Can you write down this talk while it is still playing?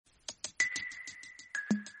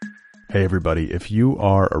Hey everybody, if you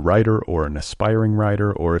are a writer or an aspiring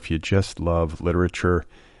writer, or if you just love literature,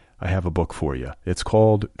 I have a book for you. It's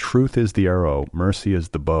called Truth is the Arrow, Mercy is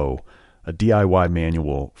the Bow, a DIY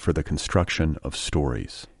manual for the construction of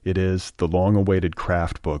stories. It is the long-awaited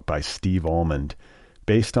craft book by Steve Almond,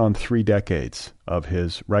 based on 3 decades of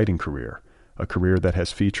his writing career, a career that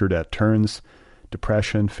has featured at turns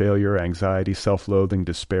depression, failure, anxiety, self-loathing,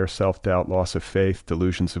 despair, self-doubt, loss of faith,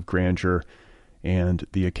 delusions of grandeur, and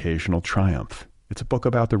the occasional triumph. It's a book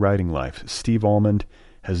about the writing life. Steve Almond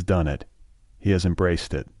has done it. He has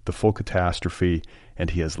embraced it, the full catastrophe, and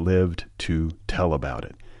he has lived to tell about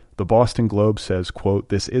it. The Boston Globe says, quote,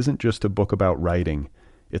 "This isn't just a book about writing,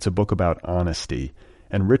 it's a book about honesty."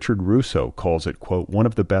 And Richard Russo calls it, quote, "one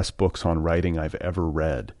of the best books on writing I've ever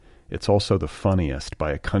read. It's also the funniest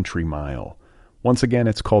by a country mile." Once again,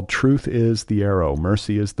 it's called Truth is the Arrow,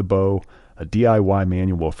 Mercy is the Bow, a DIY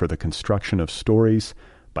manual for the construction of stories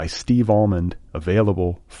by Steve Almond,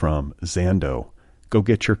 available from Zando. Go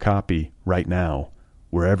get your copy right now,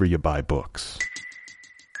 wherever you buy books.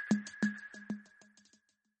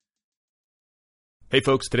 Hey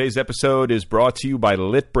folks, today's episode is brought to you by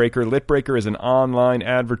Litbreaker. Litbreaker is an online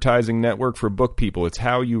advertising network for book people. It's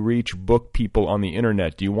how you reach book people on the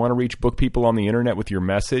internet. Do you want to reach book people on the internet with your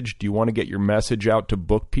message? Do you want to get your message out to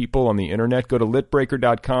book people on the internet? Go to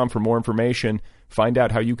litbreaker.com for more information. Find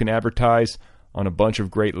out how you can advertise on a bunch of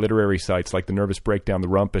great literary sites like The Nervous Breakdown, The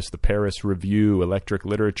Rumpus, The Paris Review, Electric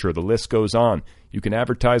Literature. The list goes on. You can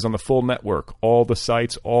advertise on the full network, all the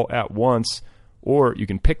sites all at once. Or you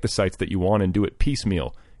can pick the sites that you want and do it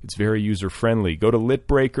piecemeal. It's very user-friendly. Go to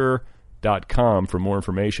litbreaker.com for more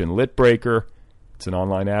information. Litbreaker, it's an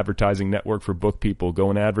online advertising network for book people. Go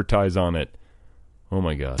and advertise on it. Oh,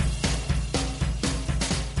 my God.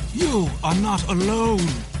 You are not alone.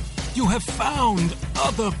 You have found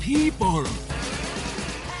other people.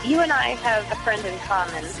 You and I have a friend in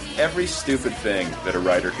common. Every stupid thing that a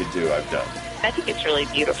writer could do, I've done. I think it's really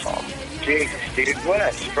beautiful. Jesus, dude, what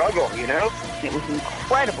a struggle, you know? It was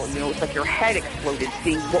incredible. You know, it's like your head exploded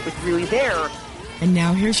seeing what was really there. And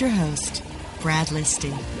now here's your host, Brad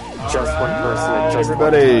Listy. Just one person. Just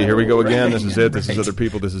everybody, here we go again. This is it. This is other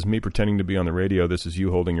people. This is me pretending to be on the radio. This is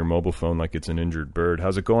you holding your mobile phone like it's an injured bird.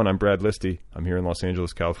 How's it going? I'm Brad Listy. I'm here in Los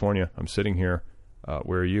Angeles, California. I'm sitting here.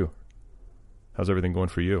 Where are you? How's everything going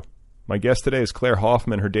for you? My guest today is Claire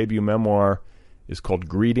Hoffman. Her debut memoir is called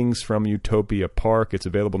Greetings from Utopia Park. It's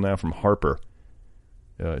available now from Harper.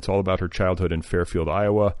 It's all about her childhood in Fairfield,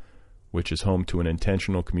 Iowa, which is home to an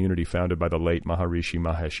intentional community founded by the late Maharishi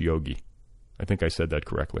Mahesh Yogi. I think I said that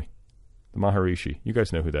correctly. The Maharishi. You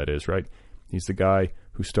guys know who that is, right? He's the guy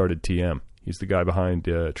who started TM. He's the guy behind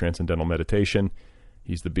Transcendental Meditation.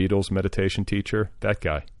 He's the Beatles meditation teacher. That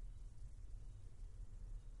guy.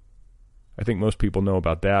 I think most people know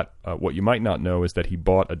about that. What you might not know is that he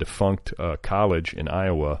bought a defunct college in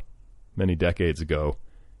Iowa many decades ago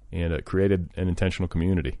and created an intentional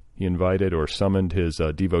community. He invited or summoned his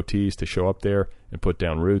devotees to show up there and put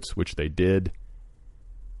down roots, which they did.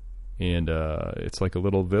 And it's like a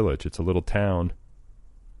little village. It's a little town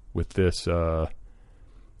with this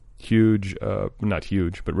huge, not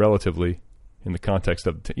huge, but relatively in the context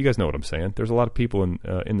of, you guys know what I'm saying. There's a lot of people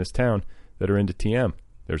in this town that are into TM.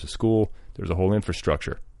 There's a school. There's a whole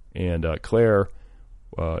infrastructure. And Claire,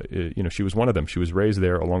 she was one of them. She was raised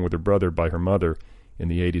there along with her brother by her mother in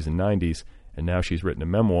the 80s and 90s. And now she's written a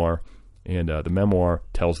memoir. And the memoir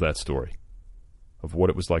tells that story of what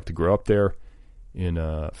it was like to grow up there in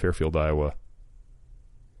Fairfield, Iowa,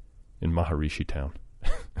 in Maharishi Town,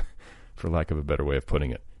 for lack of a better way of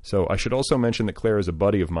putting it. So I should also mention that Claire is a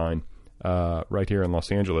buddy of mine right here in Los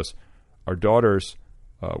Angeles. Our daughters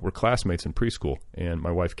were classmates in preschool, and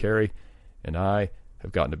my wife Carrie and I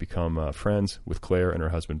have gotten to become friends with Claire and her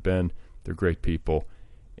husband Ben. They're great people,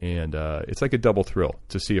 and it's like a double thrill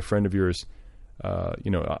to see a friend of yours.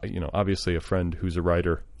 Obviously a friend who's a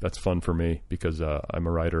writer. That's fun for me because I'm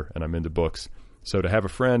a writer and I'm into books. So to have a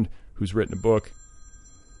friend who's written a book.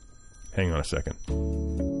 Hang on a second.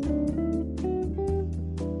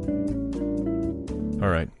 All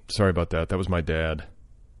right, sorry about that. That was my dad.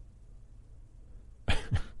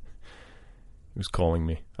 He was calling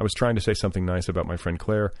me. I was trying to say something nice about my friend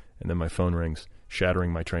Claire, and then my phone rings,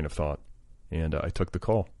 shattering my train of thought. And I took the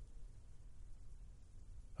call.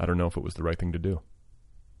 I don't know if it was the right thing to do.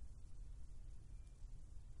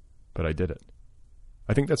 But I did it.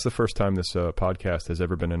 I think that's the first time this podcast has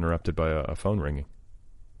ever been interrupted by a phone ringing.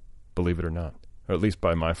 Believe it or not. Or at least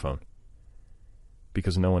by my phone.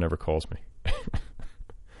 Because no one ever calls me.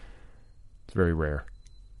 It's very rare.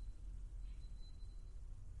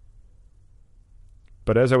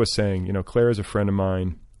 But as I was saying, Claire is a friend of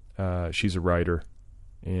mine. She's a writer,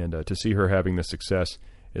 and to see her having this success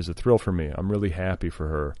is a thrill for me. I'm really happy for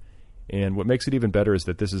her. And what makes it even better is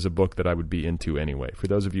that this is a book that I would be into anyway. For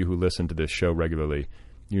those of you who listen to this show regularly,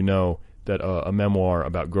 you know that a memoir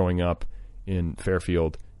about growing up in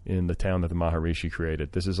Fairfield, in the town that the Maharishi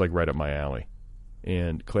created, this is like right up my alley.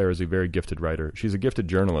 And Claire is a very gifted writer. She's a gifted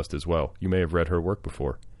journalist as well. You may have read her work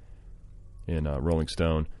before in Rolling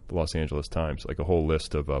Stone, the Los Angeles Times, like a whole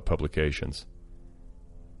list of publications.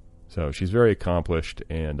 So she's very accomplished,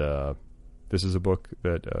 and this is a book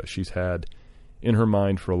that she's had in her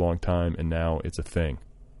mind for a long time, and now it's a thing,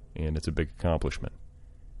 and it's a big accomplishment.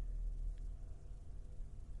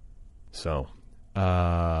 So,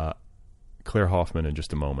 Claire Hoffman in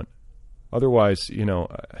just a moment. Otherwise,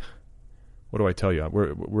 what do I tell you?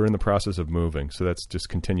 We're in the process of moving, so that just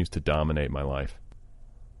continues to dominate my life.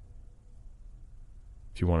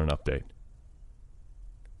 If you want an update.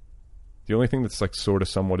 The only thing that's like sort of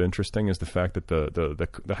somewhat interesting is the fact that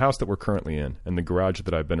the house that we're currently in and the garage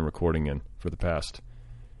that I've been recording in for the past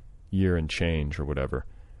year and change or whatever,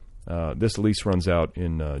 this lease runs out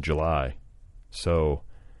in July. So,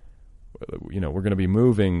 we're going to be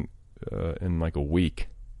moving in like a week,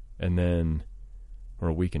 and then, or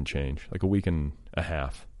a week and change, like a week and a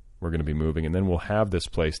half, we're going to be moving, and then we'll have this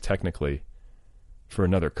place technically for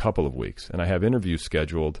another couple of weeks. And I have interviews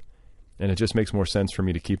scheduled, and it just makes more sense for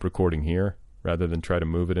me to keep recording here rather than try to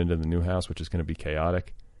move it into the new house, which is going to be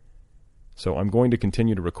chaotic. So I'm going to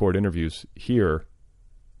continue to record interviews here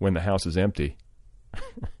when the house is empty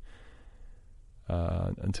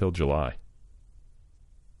until July.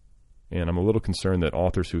 And I'm a little concerned that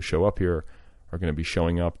authors who show up here are going to be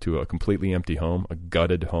showing up to a completely empty home, a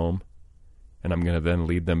gutted home, and I'm going to then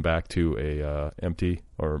lead them back to a empty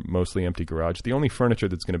or mostly empty garage. The only furniture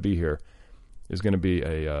that's going to be here is going to be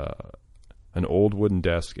an old wooden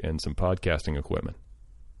desk and some podcasting equipment.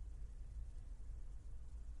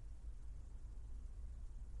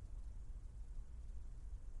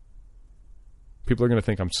 People are going to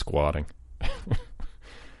think I'm squatting.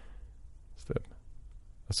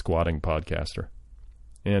 A squatting podcaster.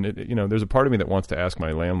 And there's a part of me that wants to ask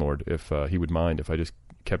my landlord if he would mind if I just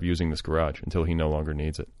kept using this garage until he no longer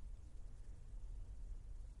needs it.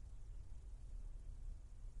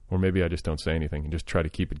 Or maybe I just don't say anything and just try to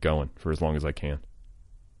keep it going for as long as I can.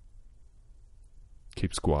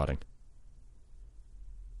 Keep squatting.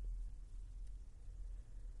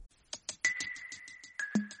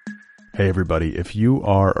 Hey everybody, if you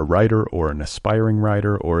are a writer or an aspiring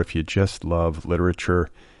writer, or if you just love literature,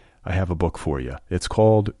 I have a book for you. It's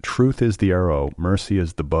called Truth is the Arrow, Mercy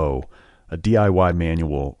is the Bow, a DIY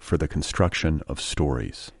manual for the construction of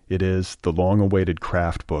stories. It is the long-awaited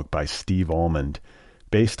craft book by Steve Almond,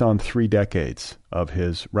 based on 3 decades of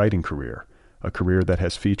his writing career, a career that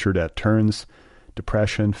has featured at turns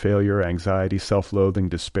depression, failure, anxiety, self-loathing,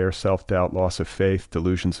 despair, self-doubt, loss of faith,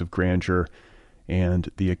 delusions of grandeur, and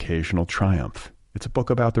the occasional triumph. It's a book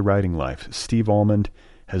about the writing life. Steve Almond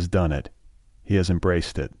has done it. He has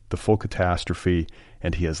embraced it, the full catastrophe,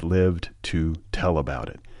 and he has lived to tell about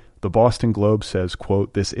it. The Boston Globe says,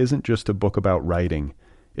 quote, "This isn't just a book about writing,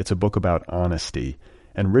 it's a book about honesty."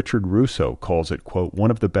 And Richard Russo calls it, quote,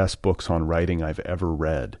 "one of the best books on writing I've ever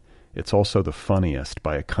read. It's also the funniest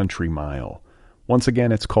by a country mile." Once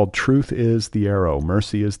again, it's called Truth is the Arrow,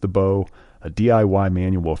 Mercy is the Bow, a DIY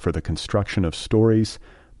manual for the construction of stories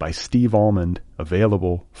by Steve Almond,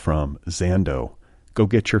 available from Zando. Go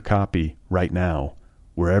get your copy right now,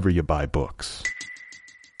 wherever you buy books.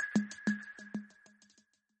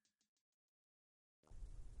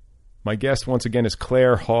 My guest once again is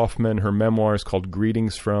Claire Hoffman. Her memoir is called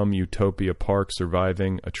Greetings from Utopia Park,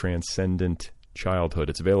 Surviving a Transcendent Childhood.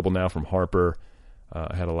 It's available now from Harper.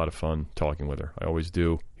 I had a lot of fun talking with her. I always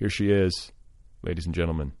do. Here she is, ladies and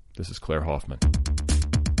gentlemen. This is Claire Hoffman.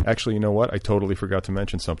 Actually, you know what? I totally forgot to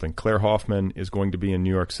mention something. Claire Hoffman is going to be in New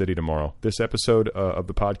York City tomorrow. This episode of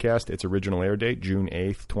the podcast, its original air date, June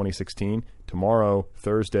 8th, 2016. Tomorrow,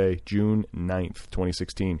 Thursday, June 9th,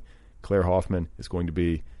 2016, Claire Hoffman is going to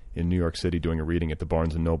be in New York City doing a reading at the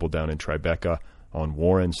Barnes & Noble down in Tribeca on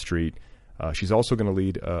Warren Street. She's also going to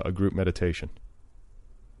lead a group meditation.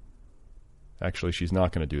 Actually, she's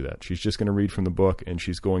not going to do that. She's just going to read from the book, and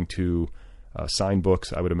she's going to sign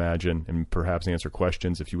books, I would imagine, and perhaps answer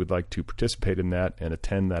questions. If you would like to participate in that and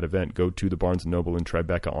attend that event, go to the Barnes & Noble in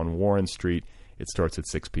Tribeca on Warren Street. It starts at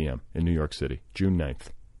 6 p.m. in New York City, June 9th.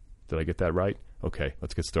 Did I get that right? Okay,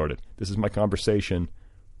 let's get started. This is my conversation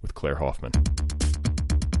with Claire Hoffman.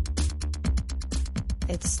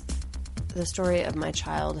 It's the story of my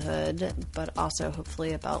childhood, but also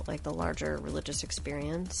hopefully about like the larger religious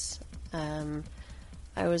experience.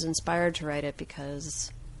 I was inspired to write it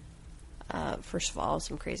because first of all,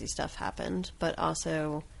 some crazy stuff happened, but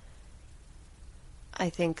also I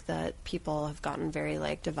think that people have gotten very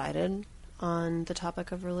divided on the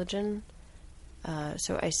topic of religion.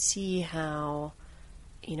 So I see how,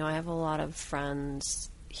 I have a lot of friends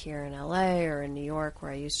here in LA or in New York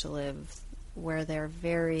where I used to live, where they're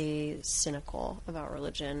very cynical about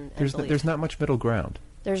religion. And There's not much middle ground.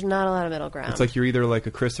 There's not a lot of middle ground. It's like you're either like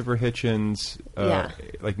a Christopher Hitchens,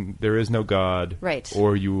 like there is no God, right?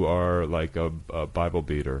 Or you are like a Bible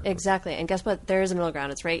beater. Exactly. And guess what? There is a middle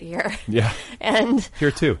ground. It's right here. Yeah. And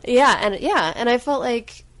here too. Yeah, and I felt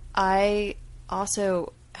like I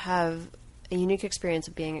also have a unique experience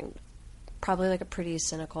of being probably like a pretty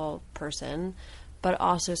cynical person, but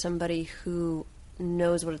also somebody who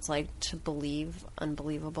knows what it's like to believe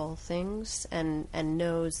unbelievable things and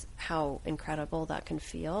knows how incredible that can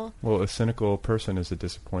feel. Well, a cynical person is a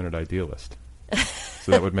disappointed idealist.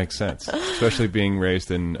 So that would make sense, especially being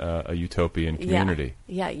raised in a utopian community.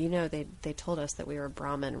 Yeah, they told us that we were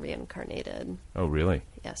Brahmin reincarnated. Oh, really?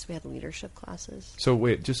 Yes, we had leadership classes. So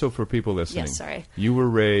wait, just so for people listening. Yes, sorry. You were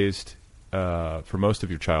raised for most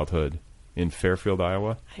of your childhood in Fairfield,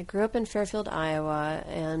 Iowa? I grew up in Fairfield, Iowa,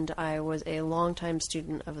 and I was a longtime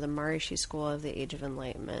student of the Maharishi School of the Age of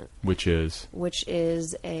Enlightenment. Which is? Which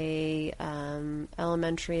is a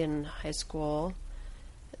elementary and high school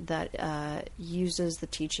that uses the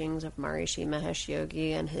teachings of Maharishi Mahesh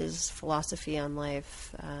Yogi and his philosophy on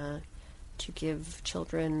life to give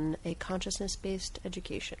children a consciousness-based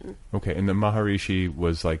education. Okay, and the Maharishi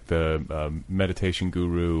was like the meditation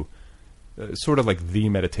guru, sort of like the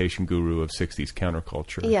meditation guru of 60s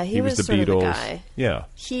counterculture. Yeah, he was the sort Beatles. Of the guy. Yeah.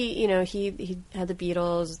 He had the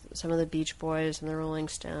Beatles, some of the Beach Boys, some of the Rolling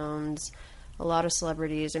Stones, a lot of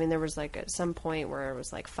celebrities. I mean, there was like at some point where it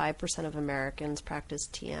was like 5% of Americans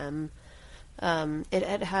practiced TM.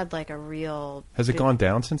 It had like a real... Has it gone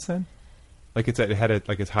down since then? Like it had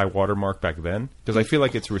its high watermark back then? Because I feel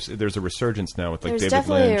like there's a resurgence now with like There's David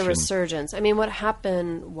definitely Lynch a resurgence. I mean, what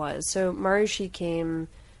happened was, so Maharishi came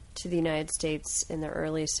to the United States in the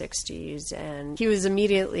early 60s, and he was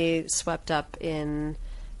immediately swept up in,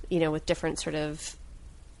 with different sort of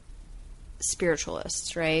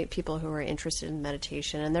spiritualists, right? People who were interested in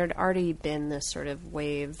meditation. And there'd already been this sort of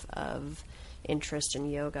wave of interest in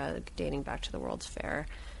yoga dating back to the World's Fair.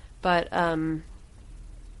 But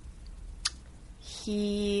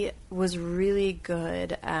he was really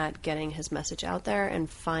good at getting his message out there and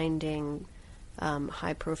finding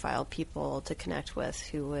high-profile people to connect with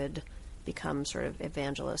who would become sort of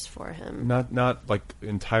evangelists for him. Not like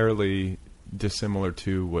entirely dissimilar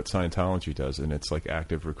to what Scientology does, and it's like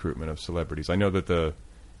active recruitment of celebrities. I know that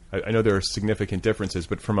I know there are significant differences,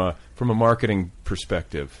 but from a marketing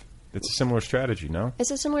perspective, it's a similar strategy. No,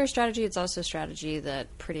 it's a similar strategy. It's also a strategy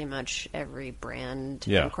that pretty much every brand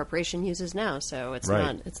and corporation uses now. So it's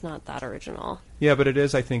not that original. Yeah, but it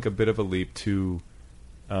is, I think, a bit of a leap to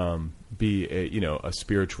be a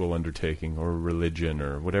spiritual undertaking or a religion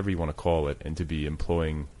or whatever you want to call it, and to be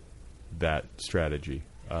employing that strategy.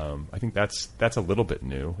 I think that's a little bit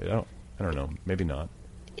new. I don't know, maybe not.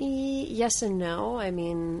 Yes and no. I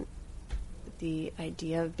mean, the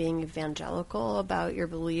idea of being evangelical about your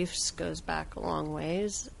beliefs goes back a long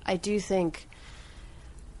ways. I do think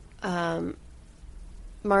Maharishi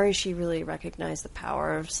really recognized the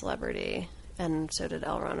power of celebrity, and so did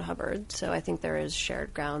L. Ron Hubbard. So I think there is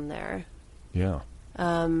shared ground there. Yeah.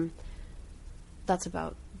 That's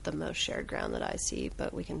about the most shared ground that I see,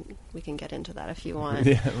 but we can get into that if you want.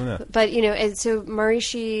 Yeah. But so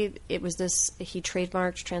Maharishi, he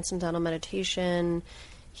trademarked Transcendental Meditation.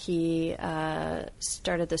 He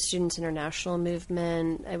started the Students International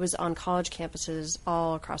movement. It was on college campuses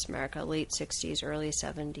all across America, late 60s, early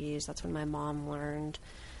 70s. That's when my mom learned.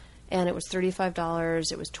 And it was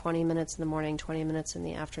 $35. It was 20 minutes in the morning, 20 minutes in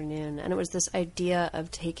the afternoon. And it was this idea of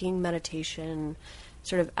taking meditation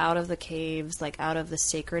sort of out of the caves, like out of the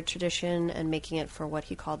sacred tradition, and making it for what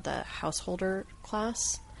he called the householder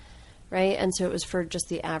class, right? And so it was for just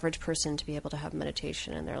the average person to be able to have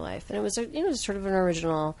meditation in their life. And it was sort of an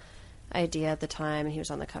original idea at the time. And he was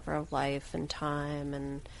on the cover of Life and Time,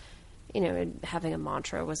 and having a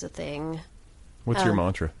mantra was a thing. What's your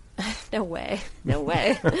mantra? No way.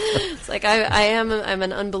 It's like I'm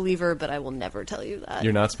an unbeliever, but I will never tell you that.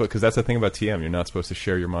 You're not supposed, because that's the thing about TM. You're not supposed to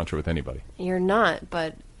share your mantra with anybody. You're not,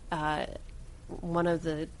 but one of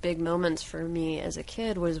the big moments for me as a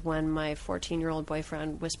kid was when my 14-year-old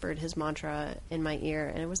boyfriend whispered his mantra in my ear,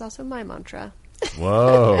 and it was also my mantra.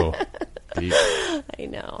 Whoa. Deep. I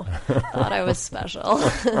know. Thought I was special.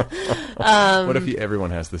 What if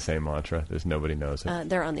everyone has the same mantra? There's nobody knows it.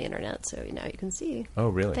 They're on the internet, so now you can see. Oh,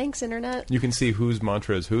 really? Thanks, internet. You can see whose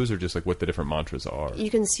mantra is whose, or just like what the different mantras are? You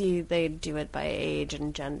can see they do it by age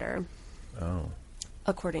and gender. Oh.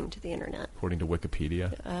 According to the internet. According to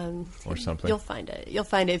Wikipedia or something? You'll find it. You'll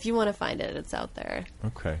find it. If you want to find it, it's out there.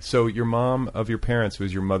 Okay. So your mom, of your parents,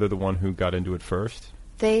 was your mother the one who got into it first?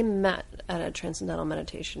 They met at a transcendental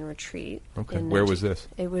meditation retreat. Okay. Where was this?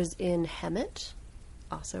 It was in Hemet,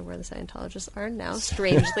 also where the Scientologists are now,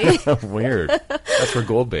 strangely. Weird. That's where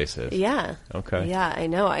Gold Base is. Yeah. Okay. Yeah, I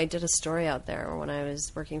know. I did a story out there when I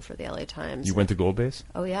was working for the LA Times. You went to Gold Base?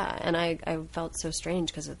 Oh, yeah. And I felt so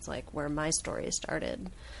strange because it's like where my story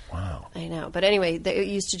started. Wow. I know. But anyway, it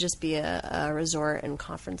used to just be a resort and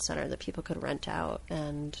conference center that people could rent out.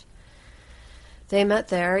 And they met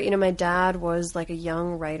there. You know, my dad was like a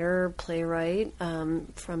young writer, playwright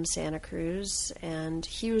from Santa Cruz, and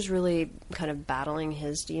he was really kind of battling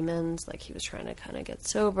his demons. Like he was trying to kind of get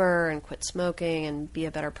sober and quit smoking and be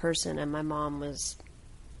a better person. And my mom was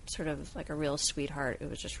sort of like a real sweetheart who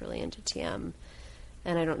was just really into TM.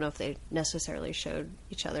 And I don't know if they necessarily showed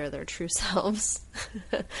each other their true selves.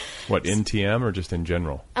 What, in TM or just in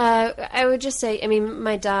general? I would just say, I mean,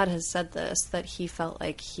 my dad has said this, that he felt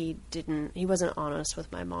like he wasn't honest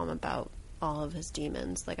with my mom about all of his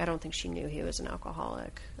demons. Like, I don't think she knew he was an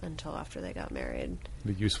alcoholic until after they got married.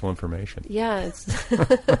 The useful information. Yeah, it's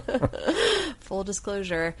full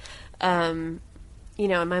disclosure. You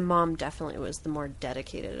know, and my mom definitely was the more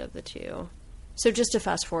dedicated of the two. So just to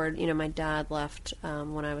fast forward, you know, my dad left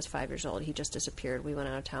when I was 5 years old. He just disappeared. We went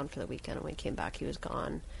out of town for the weekend, and when we came back, he was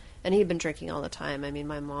gone. And he'd been drinking all the time. I mean,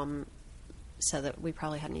 my mom said that we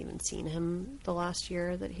probably hadn't even seen him the last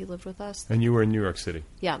year that he lived with us. And you were in New York City?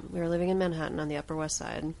 Yeah, we were living in Manhattan on the Upper West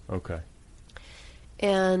Side. Okay.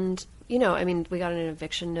 And, you know, I mean, we got an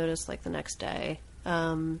eviction notice like the next day.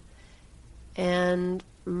 And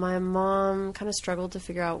my mom kind of struggled to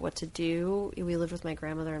figure out what to do. We lived with my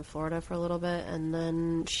grandmother in Florida for a little bit, and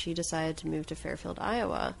then she decided to move to Fairfield,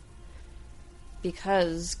 Iowa,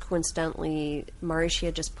 because coincidentally, Maharishi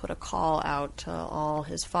had just put a call out to all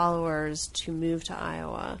his followers to move to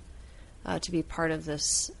Iowa to be part of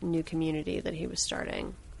this new community that he was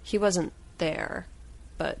starting. He wasn't there,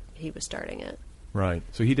 but he was starting it. Right.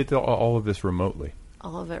 So he did all of this remotely.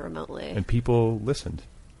 All of it remotely. And people listened.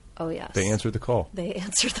 Oh, yes. They answered the call. They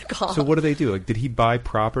answered the call. So what do they do? Like, did he buy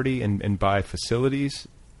property and buy facilities?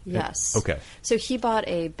 Yes. Okay. So he bought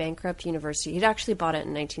a bankrupt university. He'd actually bought it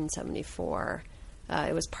in 1974.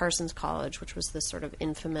 It was Parsons College, which was this sort of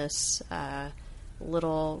infamous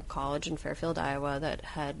little college in Fairfield, Iowa, that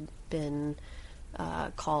had been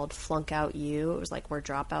called Flunk Out U. It was like where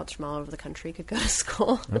dropouts from all over the country could go to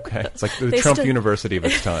school. Okay. It's like the Trump University of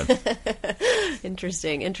its time.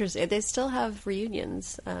 Interesting. They still have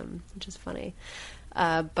reunions, which is funny.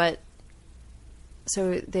 But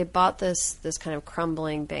so they bought this kind of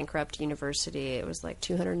crumbling, bankrupt university. It was like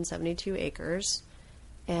 272 acres.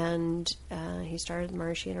 And he started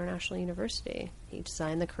Maharishi International University. He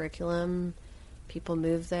designed the curriculum. People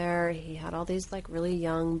moved there. He had all these like really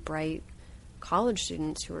young, bright college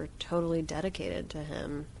students who were totally dedicated to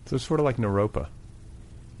him. So it's sort of like Naropa.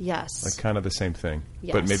 Yes. Like kind of the same thing.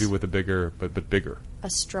 Yes. But maybe with a bigger, but bigger. A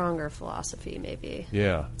stronger philosophy, maybe.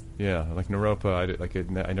 Yeah. Like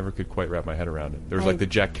Naropa, I never could quite wrap my head around it. There was like the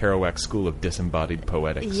Jack Kerouac school of disembodied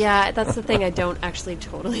poetics. Yeah, that's the thing. I don't actually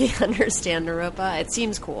totally understand Naropa. It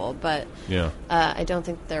seems cool, but yeah. I don't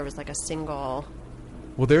think there was like a single...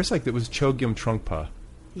 Well, there was Chogyam Trungpa,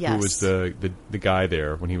 yes, who was the guy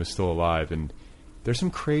there when he was still alive, and there's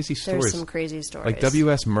some crazy stories. There's some crazy stories. Like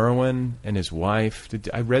W.S. Merwin and his wife.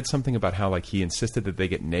 I read something about how like he insisted that they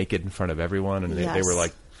get naked in front of everyone, and they were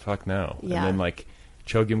like, "Fuck no!" Yeah. And then like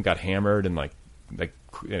Chogyam got hammered and like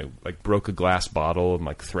broke a glass bottle and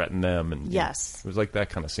like threatened them, and yes, it was like that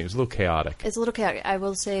kind of scene. It was a little chaotic. It's a little chaotic. I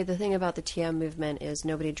will say the thing about the TM movement is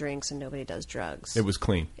nobody drinks and nobody does drugs. It was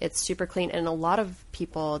clean. It's super clean, and a lot of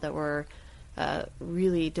people that were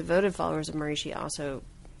really devoted followers of Maharishi also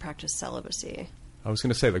practice celibacy. I was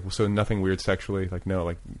going to say, like, so nothing weird sexually? Like, no,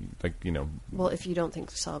 like, you know. Well, if you don't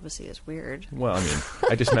think celibacy is weird. Well, I mean,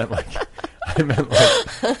 I just meant like, you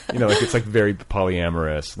know, like it's like very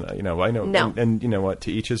polyamorous. You know, I know. No. And you know what?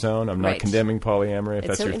 To each his own. I'm not Right. condemning polyamory if It's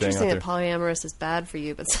that's so your thing interesting out that there. polyamorous is bad for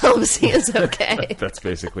you, but celibacy is okay. That's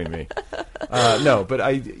basically me. No, but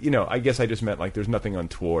I guess I just meant like there's nothing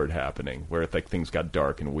untoward happening where like things got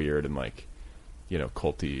dark and weird and like, you know,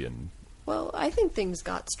 culty and. Well, I think things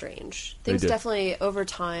got strange. They Things did. definitely, over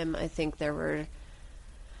time, I think there were...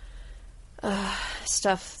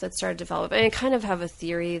 stuff that started to develop. And I kind of have a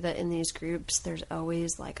theory that in these groups, there's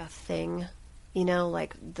always like a thing,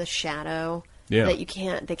 like the shadow Yeah. that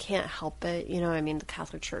they can't help it. I mean, the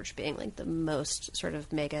Catholic Church being like the most sort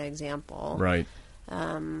of mega example. Right.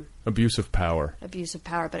 Abuse of power. Abuse of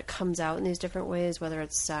power, but it comes out in these different ways, whether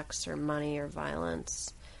it's sex or money or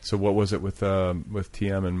violence. So what was it with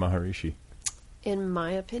TM and Maharishi? In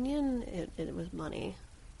my opinion, it was money.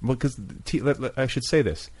 Well, because I should say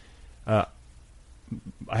this. I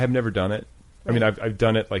have never done it. I mean, I've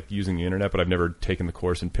done it like using the internet, but I've never taken the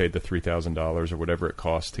course and paid the $3,000 or whatever it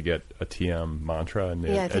costs to get a TM mantra. And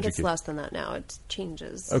I think it's less than that now. It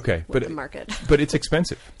changes. Okay, with the market. But it's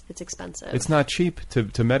expensive. It's expensive. It's not cheap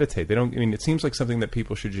to meditate. They don't. I mean, it seems like something that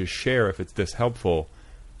people should just share if it's this helpful.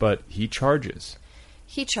 But he charges.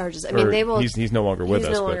 He charges. I mean, they will. He's no longer with us.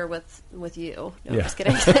 He's no longer with you. No, Yeah. I'm just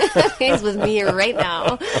kidding. He's with me right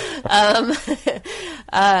now.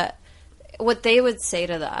 What they would say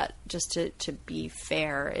to that, just to be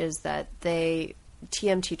fair, is that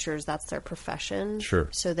TM teachers, that's their profession. Sure.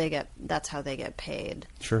 So that's how they get paid.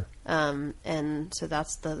 Sure. And so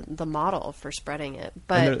that's the model for spreading it.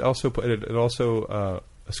 But And it also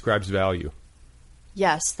ascribes value.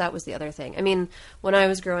 yes, that was the other thing. I mean, when I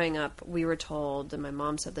was growing up, we were told, and my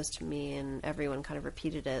mom said this to me, and everyone kind of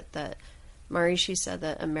repeated it, that Maharishi said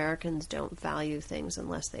that Americans don't value things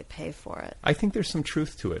unless they pay for it. I think there's some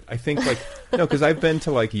truth to it. I think no, because I've been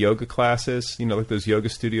to like yoga classes, like those yoga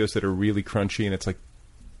studios that are really crunchy, and it's like,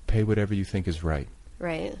 pay whatever you think is right.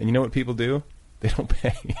 Right. And you know what people do? They don't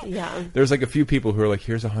pay. Yeah. There's like a few people who are like,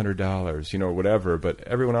 here's $100, or whatever, but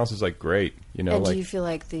everyone else is like, great. And do you feel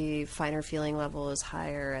like the finer feeling level is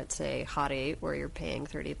higher at, say, Hot 8, where you're paying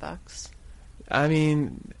 $30? I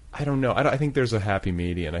mean, I don't know. I think there's a happy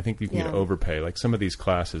median. I think you can Yeah. overpay. Like some of these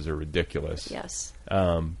classes are ridiculous. Yes.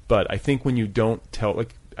 But I think when you don't tell,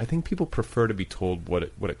 I think people prefer to be told what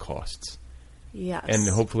it costs. Yes. And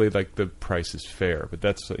hopefully, the price is fair. But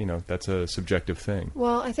that's a subjective thing.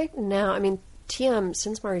 Well, I think now, I mean, TM,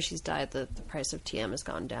 since Maharishi's died, the price of TM has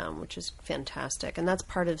gone down, which is fantastic. And that's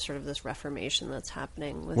part of sort of this reformation that's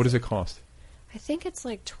happening. What does it cost? I think it's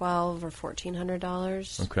like $1,200 or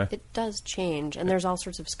 $1,400. Okay. It does change. And there's all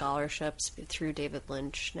sorts of scholarships through David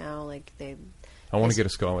Lynch now. I want to get a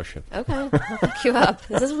scholarship. Okay, I'll hook you up.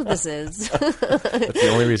 This is what this is. That's the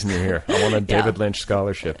only reason you're here. I want a David Lynch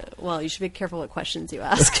scholarship. Well, you should be careful what questions you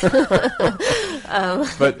ask.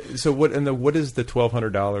 But so what? And what does the $1,200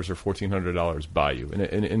 or $1,400 buy you?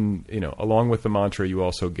 And along with the mantra, you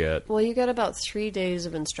also get. Well, you get about 3 days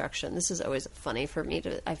of instruction. This is always funny for me.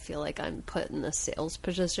 I feel like I'm put in the sales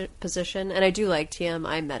position, and I do like TM.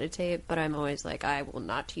 I meditate, but I'm always like, I will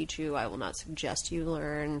not teach you. I will not suggest you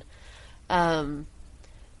learn.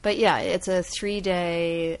 But yeah, it's a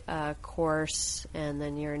 3-day course, and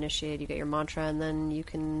then you're initiated. You get your mantra, and then you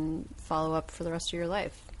can follow up for the rest of your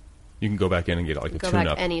life. You can go back in and get like a Go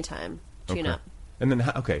tune-up. back anytime. Tune up. And then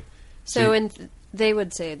okay. So they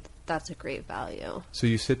would say that's a great value. So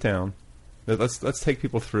you sit down. Let's take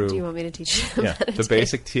people through. Do you want me to teach you? Yeah, the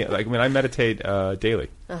basic TM. I meditate daily,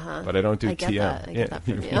 but I don't do I get TM. that. I get that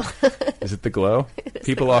from you. Is it the glow? It's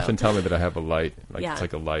People the glow. often tell me that I have a light, Yeah. it's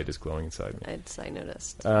like a light is glowing inside me. I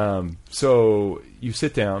noticed. So you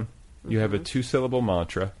sit down. You have a Mm-hmm. 2-syllable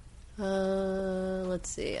mantra. Let's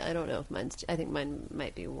see. I don't know if mine's. I think mine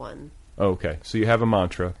might be one. Oh, okay, so you have a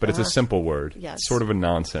mantra, but it's a simple word. Yes. It's sort of a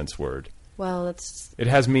nonsense word. Well, it's It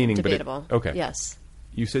has meaning, debatable. but okay. Yes.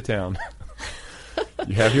 You sit down.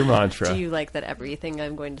 You have your mantra. Do you like that everything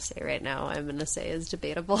I'm going to say right now, I'm going to say is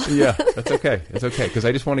debatable? Yeah, that's okay. It's okay because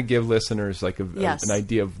I just want to give listeners Yes. an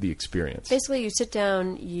idea of the experience. Basically, you sit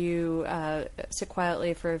down, you sit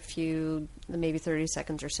quietly for a few, maybe 30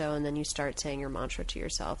 seconds or so, and then you start saying your mantra to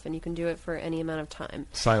yourself. And you can do it for any amount of time.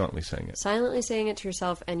 Silently saying it. Silently saying it to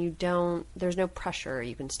yourself, and there's no pressure.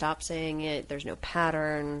 You can stop saying it. There's no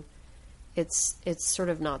pattern. It's sort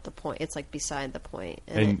of not the point. It's like beside the point.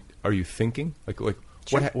 And are you thinking?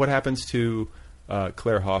 Sure. What happens to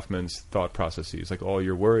Claire Hoffman's thought processes? Like all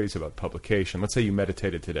your worries about publication. Let's say you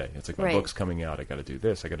meditated today. It's like my Right. book's coming out. I got to do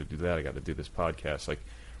this. I got to do that. I got to do this podcast. Like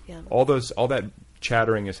Yeah. all that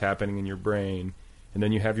chattering is happening in your brain, and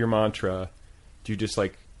then you have your mantra. Do you just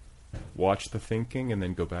watch the thinking and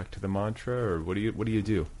then go back to the mantra, or what do you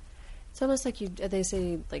do? It's almost like they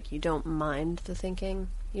say, you don't mind the thinking.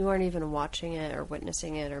 You aren't even watching it or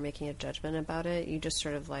witnessing it or making a judgment about it. You just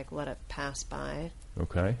sort of let it pass by.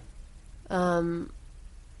 Okay.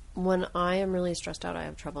 When I am really stressed out, I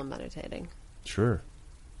have trouble meditating. Sure.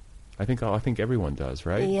 I think everyone does,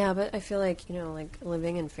 right? Yeah, but I feel like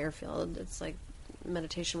living in Fairfield, it's like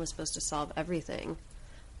meditation was supposed to solve everything.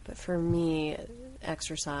 But for me,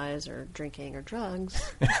 exercise or drinking or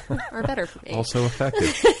drugs are better for me. Also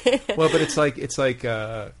effective. Well, but it's like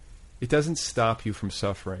it doesn't stop you from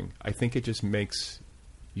suffering. I think it just makes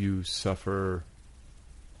you suffer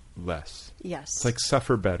less. Yes. It's like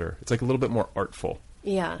suffer better. It's like a little bit more artful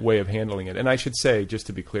Yeah. way of handling it. And I should say, just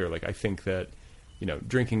to be clear, like I think that,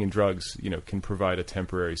 drinking and drugs, can provide a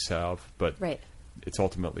temporary salve, but Right. it's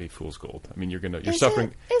ultimately fool's gold. I mean, you're Is suffering.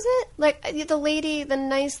 Is it? Like the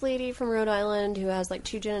nice lady from Rhode Island who has like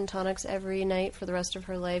 2 gin and tonics every night for the rest of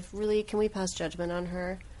her life, really, can we pass judgment on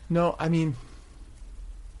her? No, I mean,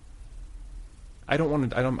 I don't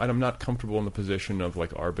want to. I'm not comfortable in the position of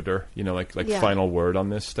like arbiter, like Yeah. final word on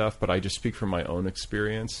this stuff. But I just speak from my own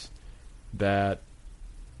experience that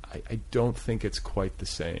I don't think it's quite the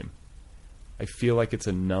same. I feel like it's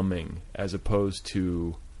a numbing as opposed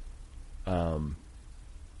to,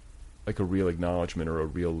 like a real acknowledgement or a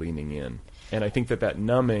real leaning in. And I think that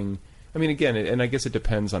numbing. I mean, again, and I guess it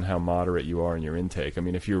depends on how moderate you are in your intake. I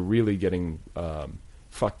mean, if you're really getting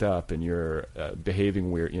fucked up and you're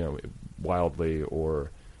behaving weird, wildly,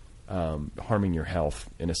 or harming your health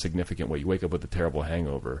in a significant way, you wake up with a terrible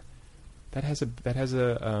hangover. That has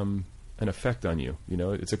an effect on you.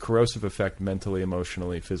 It's a corrosive effect mentally,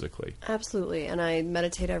 emotionally, physically. Absolutely. And I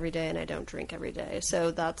meditate every day and I don't drink every day.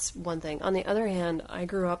 So that's one thing. On the other hand, I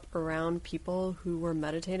grew up around people who were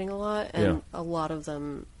meditating a lot, and a lot of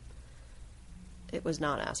them, it was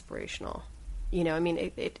not aspirational. I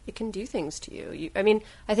mean, it can do things to you.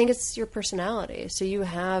 I think it's your personality. So you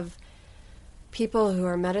have people who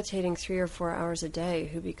are meditating 3 or 4 hours a day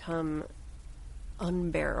who become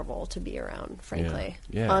unbearable to be around, frankly.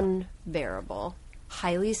 Yeah. Unbearable.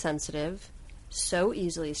 Highly sensitive, so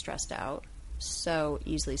easily stressed out,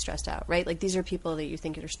 right? Like, these are people that you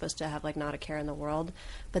think are supposed to have, like, not a care in the world,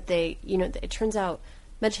 but they, it turns out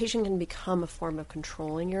meditation can become a form of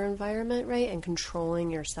controlling your environment, right? And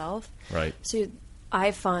controlling yourself. Right. So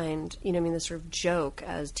I find, this sort of joke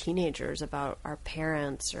as teenagers about our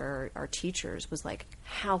parents or our teachers was like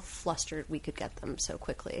how flustered we could get them so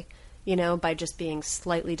quickly, by just being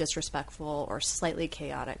slightly disrespectful or slightly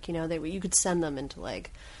chaotic. You could send them into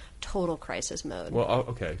like total crisis mode. Well,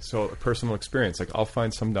 okay. So a personal experience. Like I'll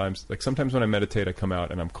find sometimes when I meditate, I come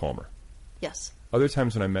out and I'm calmer. Yes. Other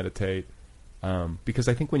times when I meditate, because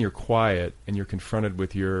I think when you're quiet and you're confronted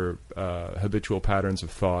with your habitual patterns of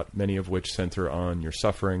thought, many of which center on your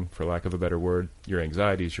suffering, for lack of a better word, your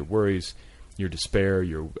anxieties, your worries, your despair,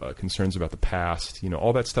 your concerns about the past,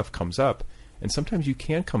 all that stuff comes up. And sometimes you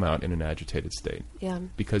can come out in an agitated state. Yeah.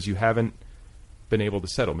 Because you haven't been able to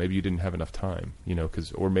settle. Maybe you didn't have enough time,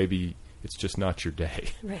 or maybe it's just not your day.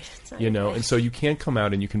 Right. It's not your day. And so you can come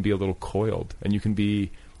out and you can be a little coiled, and it can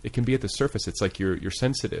be at the surface. It's like you're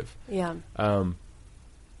sensitive. Yeah.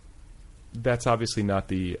 That's obviously not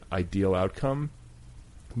the ideal outcome,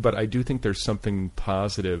 but I do think there's something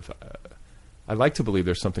positive. I like to believe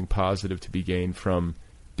there's something positive to be gained from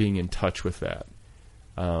being in touch with that,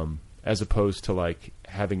 as opposed to like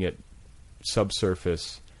having it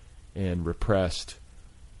subsurface and repressed.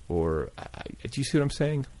 Or do you see what I'm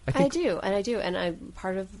saying? I do. And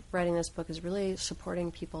part of writing this book is really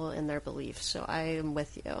supporting people in their beliefs. So I am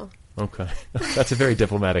with you. Okay. That's a very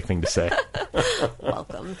diplomatic thing to say.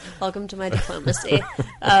 Welcome to my diplomacy.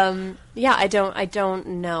 I don't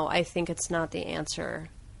know. I think it's not the answer,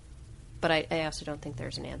 but I also don't think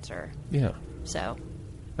there's an answer. Yeah. So,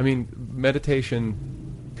 I mean,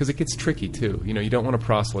 meditation, because it gets tricky too. You don't want to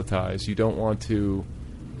proselytize. You don't want to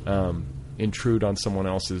intrude on someone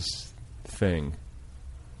else's thing.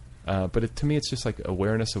 But to me, it's just like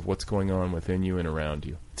awareness of what's going on within you and around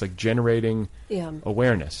you. It's like generating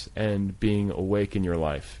awareness and being awake in your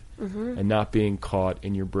life, and not being caught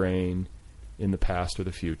in your brain in the past or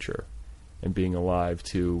the future, and being alive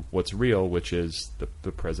to what's real, which is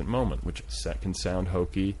the present moment, which can sound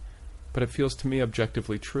hokey, but it feels to me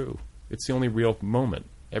objectively true. It's the only real moment.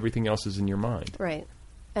 Everything else is in your mind. Right.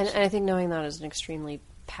 And I think knowing that is an extremely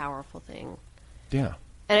powerful thing. Yeah.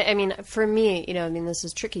 And I mean, for me, this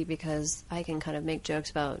is tricky because I can kind of make jokes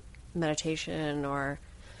about meditation or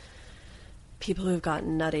people who've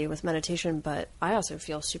gotten nutty with meditation, but I also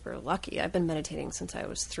feel super lucky. I've been meditating since I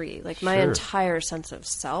was 3. Like, my entire sense of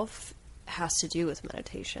self has to do with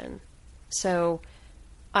meditation. So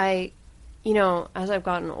as I've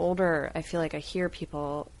gotten older, I feel like I hear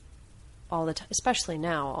people all the time, especially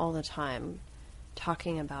now, all the time,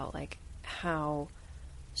 talking about like how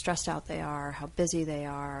stressed out they are, how busy they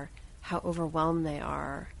are, how overwhelmed they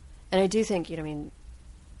are. And I do think,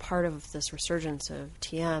 part of this resurgence of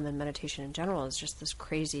TM and meditation in general is just this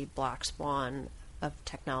crazy black swan of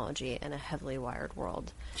technology in a heavily wired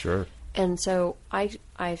world. Sure. And so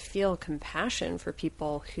I feel compassion for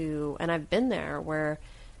people who, and I've been there, where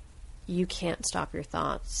you can't stop your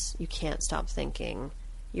thoughts, you can't stop thinking,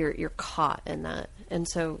 you're caught in that. And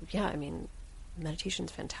so, yeah, I mean,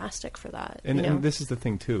 meditation's fantastic for that. And this is the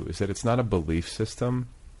thing too, is that it's not a belief system.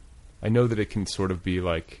 I know that it can sort of be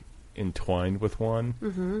like entwined with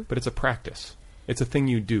one, but it's a practice. It's a thing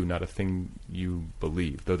you do, not a thing you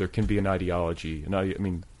believe. Though there can be an ideology, I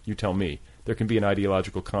mean, you tell me, there can be an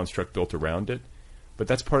ideological construct built around it, but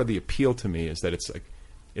that's part of the appeal to me, is that it's like,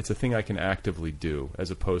 it's a thing I can actively do, as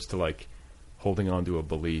opposed to like holding on to a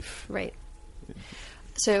belief. Right.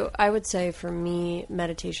 So I would say for me,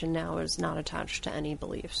 meditation now is not attached to any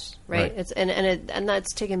beliefs, right? It's and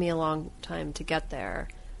that's taken me a long time to get there.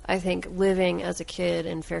 I think living as a kid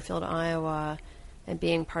in Fairfield, Iowa, and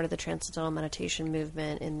being part of the Transcendental Meditation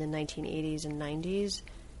movement in the 1980s and 90s,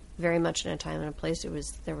 very much in a time and a place,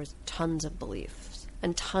 there was tons of beliefs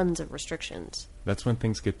and tons of restrictions. That's when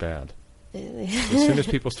things get bad. As soon as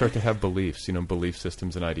people start to have beliefs, belief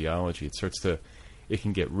systems and ideology, it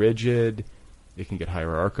can get rigid. It can get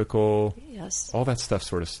hierarchical. Yes. All that stuff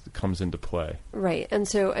sort of comes into play. Right. And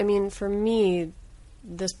so, I mean, for me,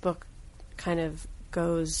 this book kind of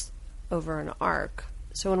goes over an arc.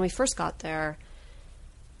 So when we first got there,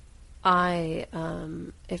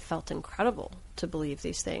 it felt incredible to believe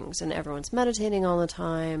these things. And everyone's meditating all the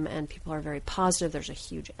time, and people are very positive. There's a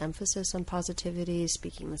huge emphasis on positivity,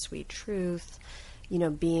 speaking the sweet truth,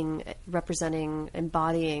 embodying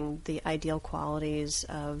the ideal qualities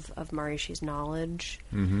of Maharishi's knowledge.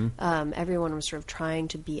 Everyone was sort of trying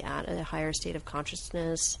to be at a higher state of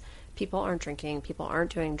consciousness. People aren't drinking. People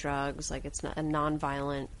aren't doing drugs. Like, it's not a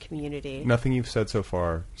nonviolent community. Nothing you've said so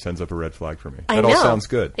far sends up a red flag for me. I That know. all sounds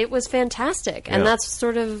good. It was fantastic. Yeah. And that's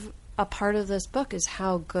sort of a part of this book, is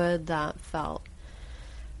how good that felt.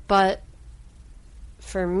 But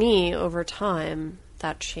for me, over time,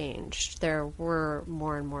 that changed. There were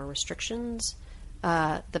more and more restrictions.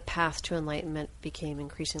 The path to enlightenment became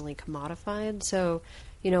increasingly commodified. So,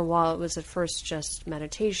 while it was at first just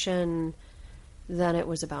meditation, then it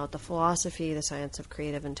was about the philosophy, the science of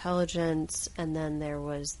creative intelligence, and then there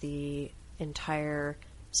was the entire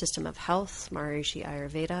system of health, Maharishi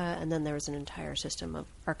Ayurveda, and then there was an entire system of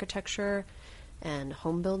architecture and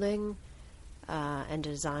home building. And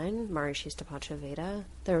design, Maharishi Stapacha Veda.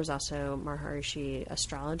 There was also Maharishi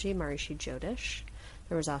Astrology, Maharishi Jyotish.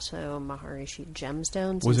 There was also Maharishi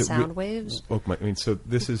Gemstones and Sound Waves. So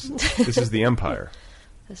this is the empire.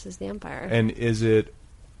 This is the empire. And is it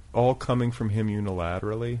all coming from him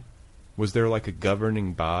unilaterally? Was there like a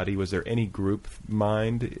governing body? Was there any group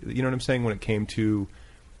mind? You know what I'm saying, when it came to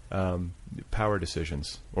power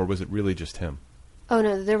decisions? Or was it really just him? Oh,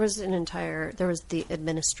 no, there was the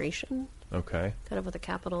administration. Okay. Kind of with a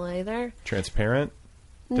capital A there. Transparent?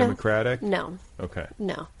 No. Democratic? No. Okay.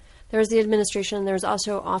 No. There was the administration. There was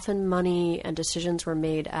also often money and decisions were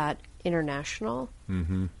made at international,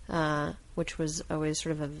 which was always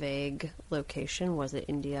sort of a vague location. Was it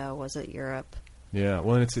India? Was it Europe? Yeah.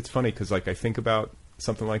 Well, and it's funny because, like, I think about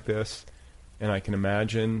something like this, and I can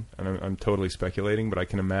imagine, and I'm totally speculating, but I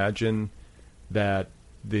can imagine that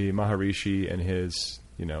the Maharishi and his,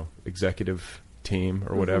 executive team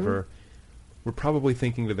or whatever were probably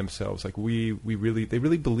thinking to themselves, like, they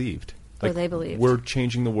really believed. Like, they believed. We're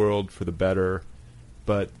changing the world for the better.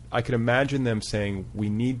 But I could imagine them saying,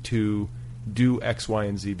 we need to do X, Y,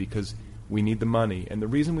 and Z because we need the money. And the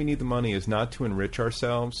reason we need the money is not to enrich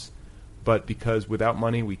ourselves, but because without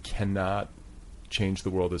money we cannot change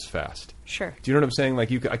the world as fast. Sure. Do you know what I'm saying?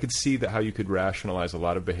 Like, I could see how you could rationalize a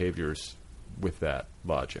lot of behaviors with that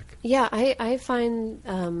logic. Yeah, I find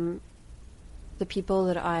the people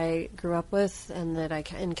that I grew up with and that I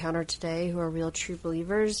encounter today who are real true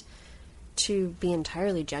believers to be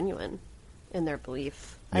entirely genuine in their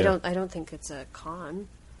belief. Yeah. I don't think it's a con.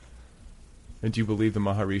 And do you believe the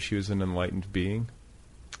Maharishi is an enlightened being?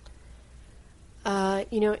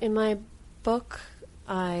 In my book,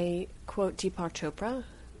 I quote Deepak Chopra,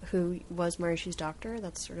 who was Maharishi's doctor.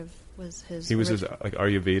 That sort of was his... He was his, like,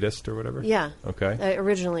 Ayurvedist or whatever? Yeah. Okay.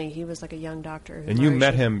 Originally, he was like a young doctor. And you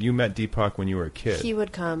met Deepak when you were a kid. He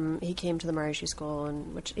came to the Maharishi school,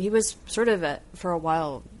 and which he was sort of, for a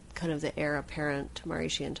while, kind of the heir apparent to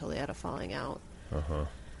Maharishi until they had a falling out. Uh-huh.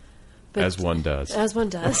 But, as one does. As one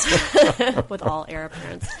does. With all heir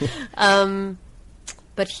apparents.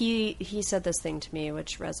 But he said this thing to me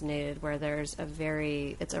which resonated, where there's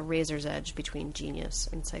it's a razor's edge between genius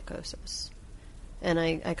and psychosis. And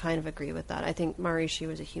I kind of agree with that. I think Maharishi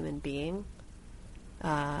was a human being,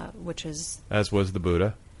 which is... As was the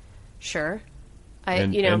Buddha. Sure.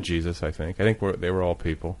 And Jesus, I think. They were all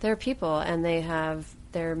people. They're people, and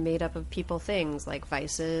they're made up of people things like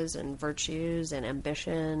vices and virtues and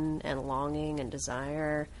ambition and longing and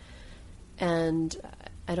desire. And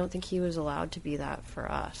I don't think he was allowed to be that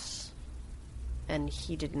for us. And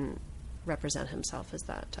he didn't represent himself as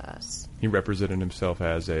that to us. He represented himself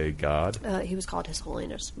as a god? He was called His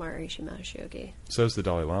Holiness Maharishi Mahesh Yogi. So is the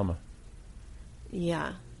Dalai Lama.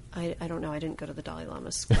 Yeah. I don't know. I didn't go to the Dalai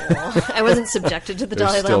Lama school. I wasn't subjected to the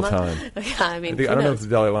Dalai still Lama. Time. Yeah, I mean, I don't know if the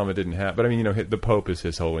Dalai Lama didn't have, but I mean, the Pope is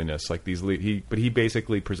His Holiness. Like but he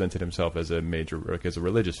basically presented himself as a as a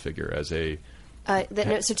religious figure, as a. So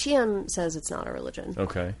TM says it's not a religion.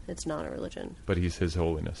 Okay. It's not a religion. But he's His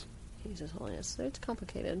Holiness. He's His Holiness. So it's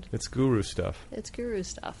complicated. It's guru stuff. It's guru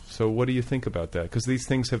stuff. So what do you think about that? Because these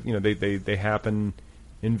things have, they happen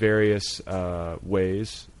in various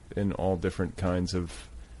ways in all different kinds of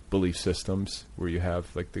belief systems, where you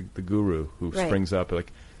have like the guru who springs up,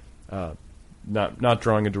 like not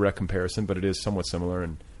drawing a direct comparison, but it is somewhat similar,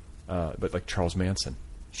 and but like Charles Manson.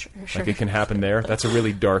 Sure. Like it can happen there. That's a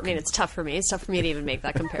really dark. I mean, it's tough for me. It's tough for me to even make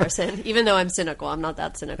that comparison, even though I'm cynical. I'm not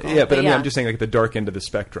that cynical. Yeah, but I mean, I'm just saying, like the dark end of the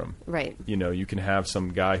spectrum. Right. You can have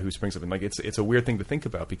some guy who springs up, and like it's a weird thing to think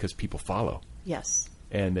about because people follow. Yes.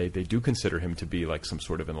 And they do consider him to be like some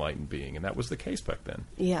sort of enlightened being, and that was the case back then.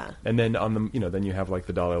 Yeah. And then on the then you have like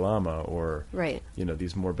the Dalai Lama or right.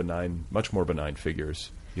 These much more benign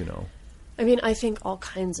figures. I mean, I think all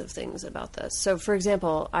kinds of things about this. So, for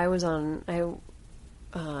example, I was on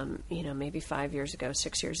maybe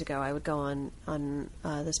 6 years ago, I would go on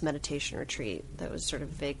this meditation retreat that was sort of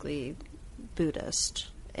vaguely Buddhist,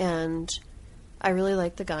 and I really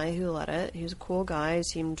liked the guy who led it. He was a cool guy. He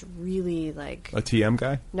seemed really like... A TM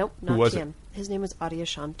guy? Nope, not who was TM. It? His name was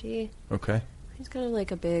Adyashanti. Okay. He's kind of like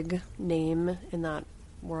a big name in that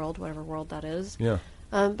world, whatever world that is. Yeah.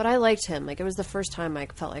 But I liked him. Like, it was the first time I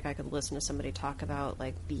felt like I could listen to somebody talk about,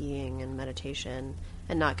 like, being and meditation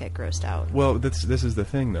and not get grossed out. Well, this is the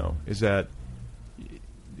thing, though, is that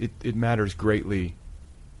it matters greatly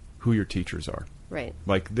who your teachers are. Right.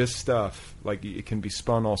 Like this stuff, like it can be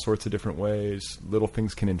spun all sorts of different ways. Little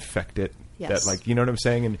things can infect it. Yes. That, like, you know what I'm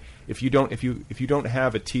saying? And if you don't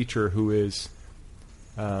have a teacher who is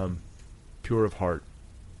pure of heart,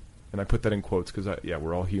 and I put that in quotes because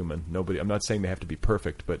we're all human. I'm not saying they have to be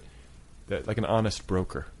perfect, but that, like an honest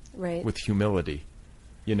broker, right, with humility.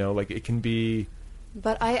 Like it can be.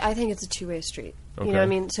 But I think it's a two-way street. Okay. You know what I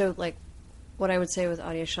mean? So, like, what I would say with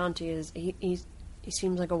Adyashanti is he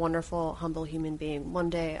seems like a wonderful, humble human being.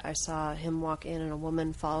 One day I saw him walk in and a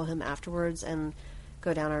woman follow him afterwards and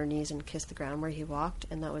go down on her knees and kiss the ground where he walked,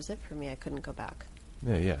 and that was it for me. I couldn't go back.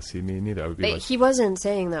 Yeah, see, me neither. I would be He wasn't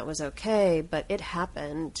saying that was okay, but it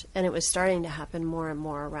happened, and it was starting to happen more and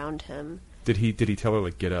more around him. Did he tell her,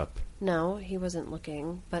 like, get up? No, he wasn't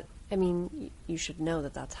looking, but, I mean, you should know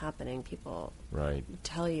that that's happening. People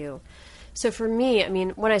tell you. So for me, I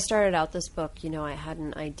mean, when I started out this book, I had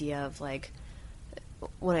an idea of, like,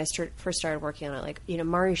 when I first started working on it, like,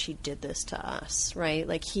 Maharishi did this to us, right?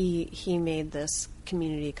 Like, he made this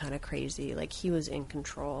community kind of crazy. Like, he was in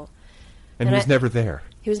control. And he was never there.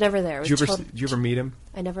 He was never there. Did you ever meet him?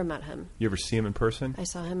 I never met him. You ever see him in person? I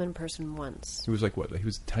saw him in person once. He was like what? He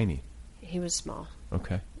was tiny. He was small.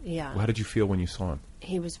 Okay. Yeah. Well, how did you feel when you saw him?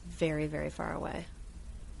 He was very, very far away.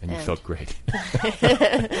 And you felt great.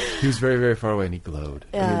 He was very, very far away, and he glowed.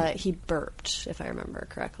 He burped, if I remember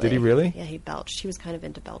correctly. Did he really? Yeah, he belched. He was kind of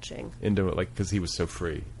into belching. Into it, like, because he was so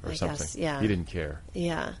free or something. Guess, yeah. He didn't care.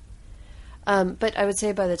 Yeah. But I would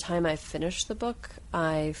say by the time I finished the book,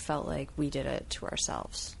 I felt like we did it to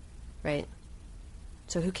ourselves, right?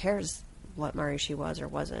 So who cares what Maharishi was or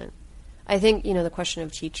wasn't? I think, the question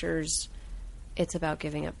of teachers, it's about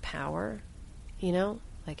giving up power,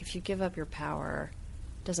 Like, if you give up your power,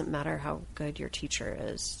 it doesn't matter how good your teacher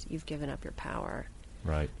is. You've given up your power.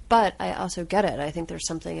 Right. But I also get it. I think there's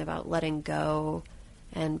something about letting go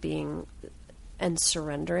and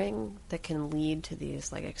surrendering that can lead to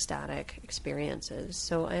these, like, ecstatic experiences.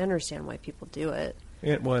 So I understand why people do it.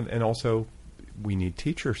 And also, we need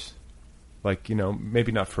teachers. Like,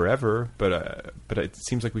 maybe not forever, but it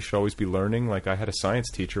seems like we should always be learning. Like, I had a science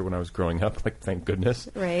teacher when I was growing up, like, thank goodness.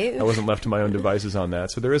 Right. I wasn't left to my own devices on that.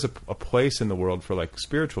 So there is a place in the world for, like,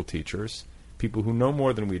 spiritual teachers, people who know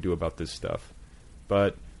more than we do about this stuff.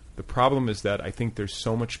 But the problem is that I think there's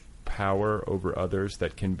so much power over others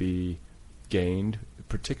that can be gained,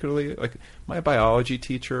 particularly, like, my biology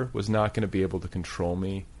teacher was not going to be able to control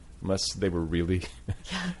me unless they were really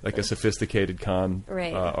like a sophisticated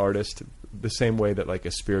artist, the same way that, like,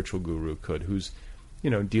 a spiritual guru could, who's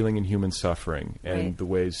dealing in human suffering and the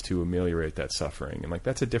ways to ameliorate that suffering, and, like,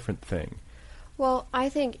 that's a different thing. Well, I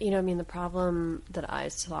think, the problem that I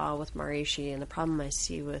saw with Maharishi and the problem I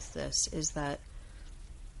see with this is that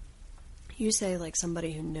you say, like,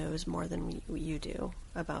 somebody who knows more than you do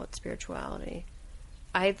about spirituality.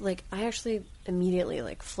 I actually immediately,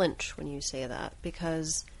 like, flinch when you say that,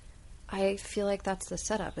 because I feel like that's the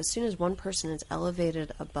setup. As soon as one person is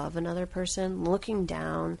elevated above another person, looking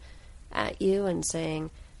down at you and saying,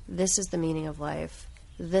 this is the meaning of life,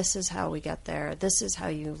 this is how we get there, this is how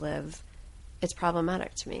you live, it's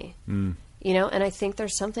problematic to me. And I think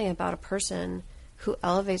there's something about a person who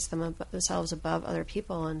elevates themselves above other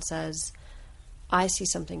people and says, I see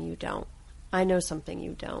something you don't. I know something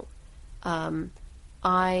you don't.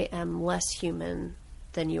 I am less human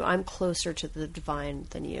than you. I'm closer to the divine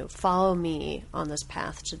than you. Follow me on this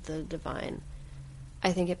path to the divine.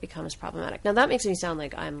 I think it becomes problematic. Now, that makes me sound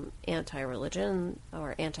like I'm anti-religion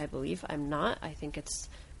or anti-belief. I'm not. I think it's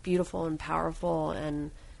beautiful and powerful,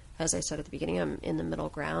 and as I said at the beginning, I'm in the middle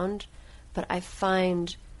ground. But I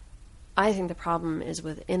think the problem is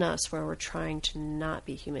within us, where we're trying to not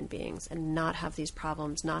be human beings and not have these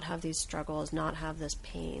problems, not have these struggles, not have this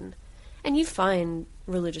pain. And you find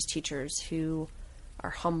religious teachers who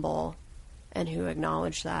are humble and who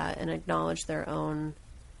acknowledge that and acknowledge their own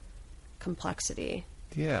complexity.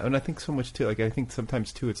 Yeah, and I think so much too. Like, I think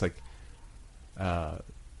sometimes too, it's like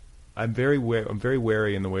I'm very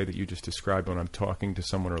wary in the way that you just described when I'm talking to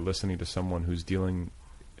someone or listening to someone who's dealing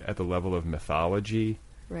at the level of mythology.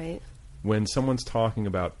 Right. When someone's talking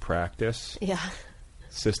about practice,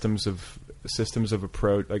 systems of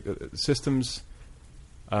approach, like systems,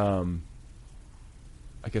 I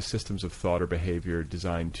guess systems of thought or behavior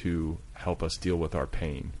designed to help us deal with our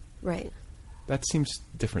pain. Right. That seems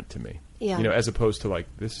different to me. Yeah. As opposed to like,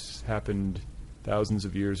 this happened thousands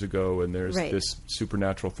of years ago, and there's this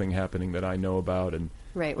supernatural thing happening that I know about, and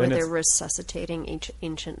where they're resuscitating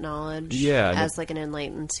ancient knowledge as like an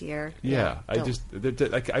enlightened seer. Yeah, I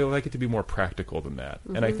like it to be more practical than that.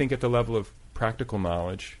 And I think at the level of practical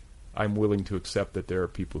knowledge, I'm willing to accept that there are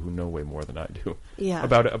people who know way more than I do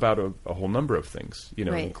about a whole number of things,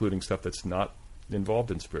 including stuff that's not involved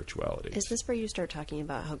in spirituality. Is this where you start talking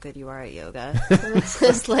about how good you are at yoga?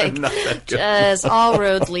 It's like, just all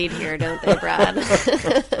roads lead here, don't they, Brad?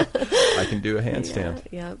 I can do a handstand.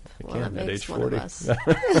 Yep. I can at age 40. Of us.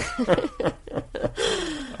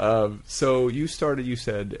 So you started, you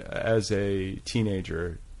said, as a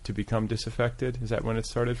teenager to become disaffected. Is that when it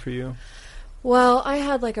started for you? Well, I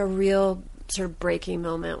had like a real sort of breaking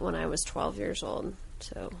moment when I was 12 years old.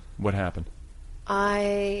 So what happened?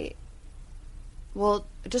 Well,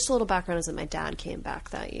 just a little background is that my dad came back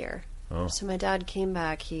that year. Oh. So my dad came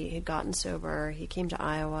back. He had gotten sober. He came to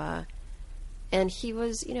Iowa, and he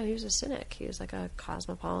was, he was a cynic. He was like a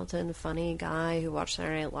cosmopolitan, funny guy who watched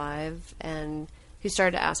Saturday Night Live, and he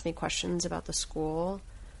started to ask me questions about the school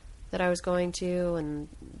that I was going to and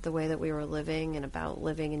the way that we were living and about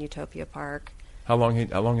living in Utopia Park. How long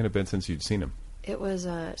had it been since you'd seen him? It was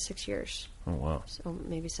 6 years. Oh, wow. So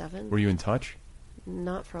maybe 7. Were you in touch?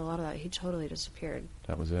 Not for a lot of that. He totally disappeared.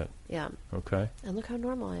 That was it? Yeah. Okay. And look how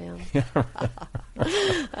normal I am.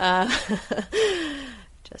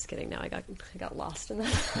 Just kidding. Now I got lost in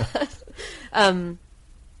that.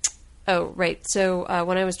 Oh, right. So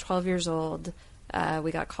when I was 12 years old,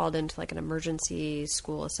 we got called into like an emergency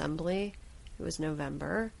school assembly. It was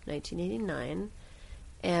November 1989.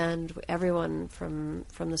 And everyone from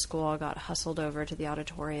the school got hustled over to the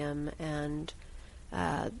auditorium, and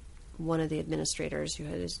one of the administrators, who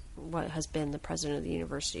has been the president of the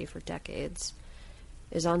university for decades,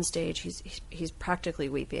 is on stage. He's practically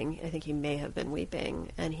weeping. I think he may have been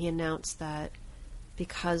weeping. And he announced that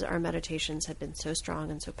because our meditations had been so strong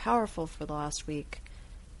and so powerful for the last week,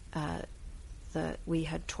 that we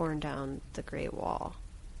had torn down the Great Wall.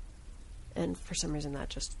 And for some reason that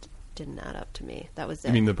just didn't add up to me. That was it.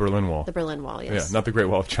 You mean the Berlin Wall? The Berlin Wall, yes. Yeah, not the Great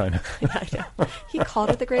Wall of China. I know. He called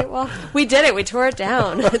it the Great Wall. We did it. We tore it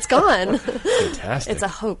down. It's gone. Fantastic. It's a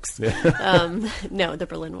hoax. Yeah. No, the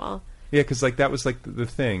Berlin Wall. Yeah, because like that was like the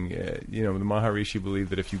thing. The Maharishi believed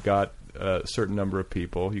that if you got a certain number of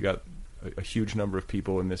people, you got a huge number of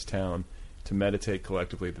people in this town to meditate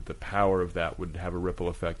collectively, that the power of that would have a ripple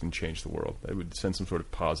effect and change the world. It would send some sort of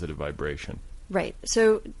positive vibration. Right.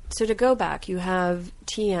 So to go back, you have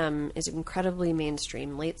TM is incredibly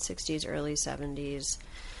mainstream, late 60s, early 70s.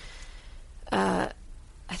 I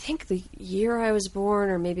think the year I was born,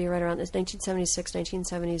 or maybe right around this, 1976,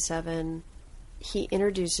 1977, he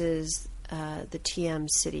introduces the TM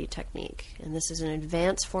Siddhi technique. And this is an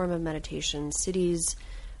advanced form of meditation. Siddhis,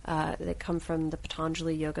 they come from the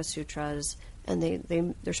Patanjali Yoga Sutras, and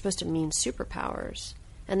they're supposed to mean superpowers.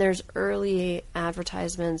 And there's early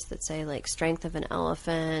advertisements that say, like, strength of an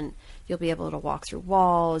elephant, you'll be able to walk through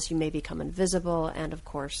walls, you may become invisible, and, of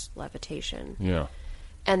course, levitation. Yeah.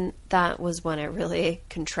 And that was when it really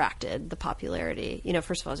contracted, the popularity. You know,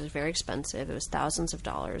 first of all, it was very expensive. It was thousands of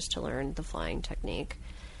dollars to learn the flying technique.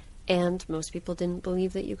 And most people didn't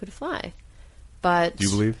believe that you could fly. But Do you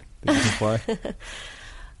believe that you can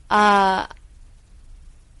fly?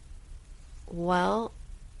 Well,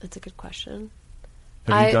 that's a good question.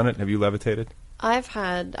 Have you done it? Have you levitated? I've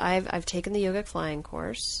taken the yogic flying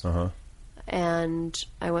course. Uh-huh. And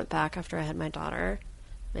I went back after I had my daughter,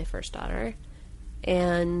 my first daughter.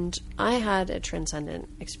 And I had a transcendent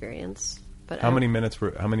experience. But How many minutes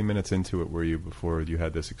into it were you before you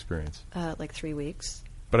had this experience? Like 3 weeks.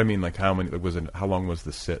 But I mean, like, how long was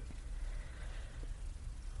the sit?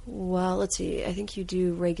 Well, let's see. I think you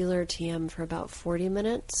do regular TM for about 40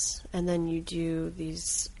 minutes, and then you do the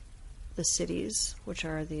siddhis, which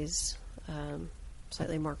are these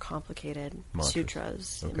slightly more complicated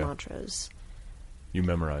sutras and mantras. You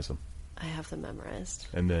memorize them. I have them memorized.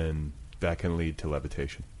 And then that can lead to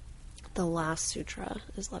levitation. The last sutra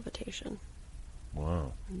is levitation.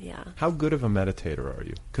 Wow. Yeah. How good of a meditator are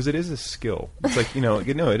you? Because it is a skill. It's like,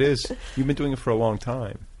 it is. You've been doing it for a long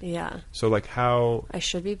time. Yeah. So, like, how... I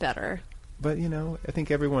should be better. But, I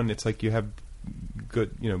think everyone, it's like you have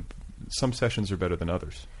good, some sessions are better than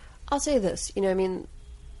others. I'll say this.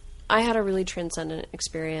 I had a really transcendent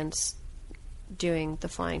experience doing the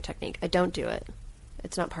flying technique. I don't do it.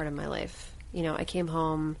 It's not part of my life. I came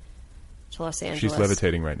home to Los Angeles. She's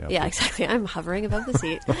levitating right now. Yeah, exactly. I'm hovering above the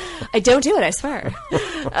seat. I don't do it, I swear.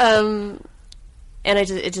 And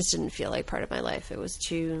it just didn't feel like part of my life. It was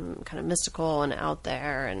too kind of mystical and out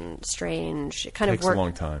there and strange. It takes a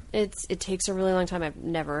long time. It takes a really long time. I've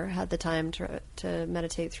never had the time to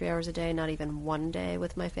meditate 3 hours a day, not even one day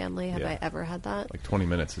with my family. Have I ever had that? Like 20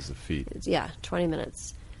 minutes is a feat. 20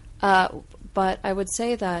 minutes. But I would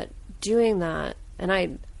say that doing that,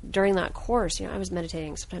 and during that course, I was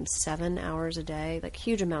meditating sometimes 7 hours a day, like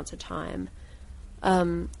huge amounts of time.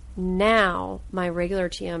 Now, my regular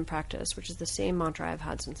TM practice, which is the same mantra I've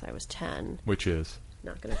had since I was 10. Which is?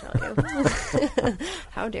 Not going to tell you.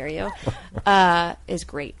 How dare you? Is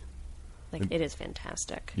great. Like, it is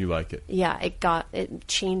fantastic. You like it? Yeah, it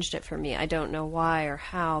changed it for me. I don't know why or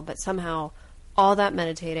how, but somehow all that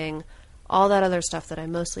meditating, all that other stuff that I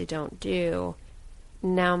mostly don't do,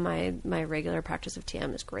 now my regular practice of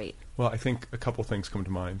TM is great. Well, I think a couple things come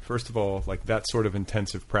to mind. First of all, like that sort of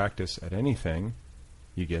intensive practice at anything,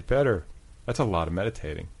 you get better. That's a lot of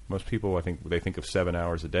meditating. Most people, I think, they think of 7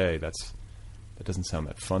 hours a day. That doesn't sound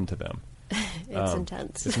that fun to them. It's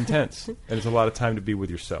intense. It's intense, and it's a lot of time to be with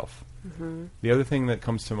yourself. Mm-hmm. The other thing that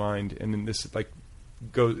comes to mind, and this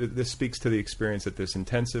speaks to the experience that this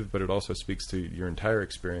intensive, but it also speaks to your entire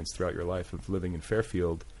experience throughout your life of living in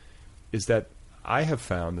Fairfield, is that I have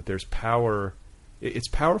found that there's power. It's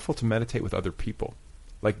powerful to meditate with other people.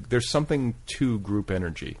 Like, there's something to group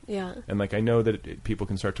energy. Yeah. And, like, I know that people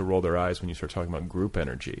can start to roll their eyes when you start talking about group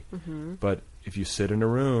energy. Mm-hmm. But if you sit in a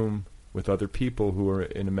room with other people who are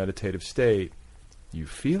in a meditative state, you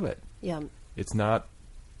feel it. Yeah. It's not...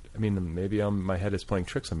 I mean, maybe my head is playing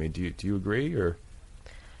tricks on me. Do you agree, or...?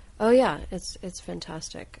 Oh, yeah. It's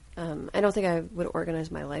fantastic. I don't think I would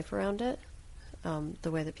organize my life around it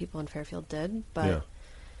the way that people in Fairfield did, but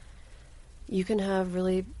you can have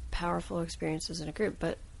really powerful experiences in a group.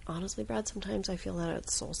 But honestly, Brad, sometimes I feel that at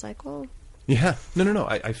Soul Cycle. Yeah. No.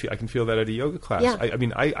 I can feel that at a yoga class. Yeah. I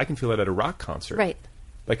mean, I can feel that at a rock concert. Right.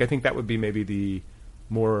 Like, I think that would be maybe the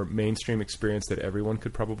more mainstream experience that everyone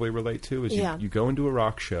could probably relate to, is you go into a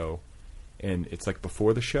rock show, and it's like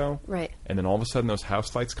before the show. Right. And then all of a sudden those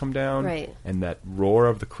house lights come down. Right. And that roar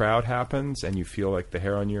of the crowd happens, and you feel like the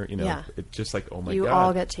hair on your, it's just like, oh my God. You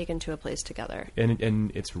all get taken to a place together.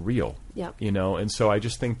 And it's real. Yeah. And so I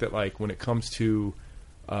just think that, like, when it comes to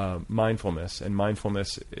mindfulness, and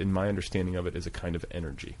mindfulness, in my understanding of it, is a kind of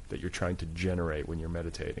energy that you're trying to generate when you're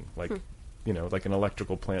meditating. Like, like an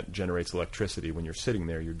electrical plant generates electricity. When you're sitting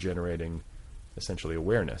there, you're generating essentially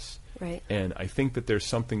awareness. Right. And I think that there's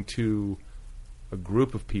something to a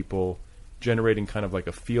group of people generating kind of like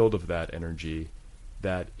a field of that energy,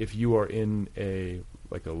 that if you are in a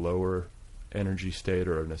lower energy state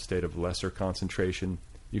or in a state of lesser concentration,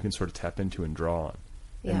 you can sort of tap into and draw on.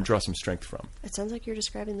 And draw some strength from. It sounds like you're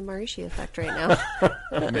describing the Maharishi effect right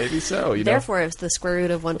now. Maybe so. Therefore, if the square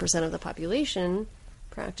root of 1% of the population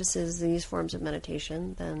practices these forms of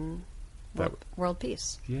meditation, then world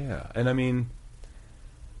peace. Yeah. And I mean,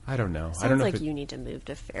 I don't know. Sounds I don't know like you need to move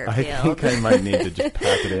to Fairfield. I think I might need to just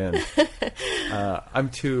pack it in.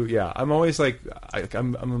 I'm always like,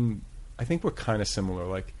 I I think we're kind of similar.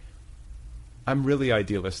 Like, I'm really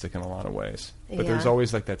idealistic in a lot of ways, but Yeah. there's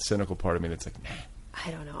always like that cynical part of me that's like, nah.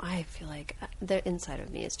 I don't know. I feel like the inside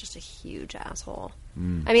of me is just a huge asshole.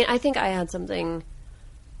 Mm. I mean, I think I had something.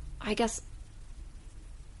 I guess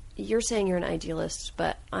you're saying you're an idealist,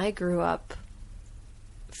 but I grew up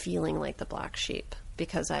feeling like the black sheep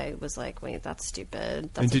because I was like, wait, that's stupid.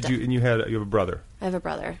 That's And you have a brother? I have a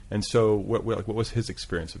brother. And so, what was his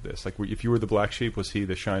experience of this? Like, if you were the black sheep, was he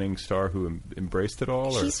the shining star who embraced it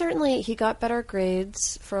all? Or? He got better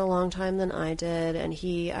grades for a long time than I did, and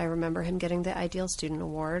I remember him getting the Ideal Student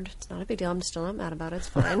Award. It's not a big deal. I'm still not mad about it. It's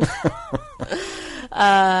fine.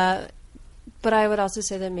 But I would also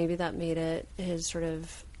say that maybe that made his sort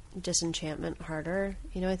of disenchantment harder.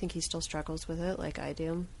 You know, I think he still struggles with it, like I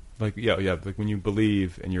do. Like, yeah, like when you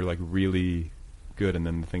believe and you're like really good, and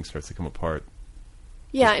then the thing starts to come apart.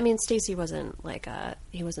 Yeah, I mean, Stacy wasn't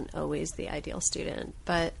he wasn't always the ideal student,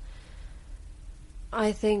 but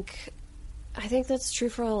I think that's true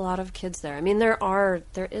for a lot of kids there. I mean, there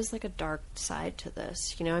is like a dark side to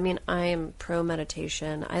this, you know. I mean, I am pro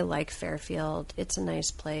meditation. I like Fairfield. It's a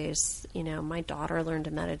nice place. You know, my daughter learned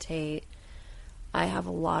to meditate. I have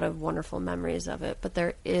a lot of wonderful memories of it, but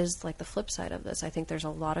there is like the flip side of this. I think there's a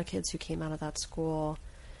lot of kids who came out of that school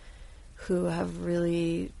who have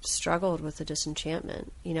really struggled with the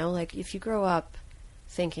disenchantment. You know, like if you grow up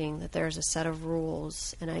thinking that there's a set of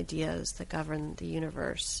rules and ideas that govern the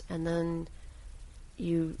universe, and then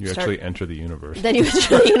you actually enter the universe. Then you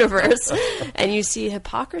enter the universe, and you see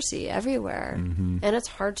hypocrisy everywhere, Mm-hmm. and it's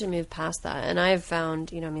hard to move past that. And I've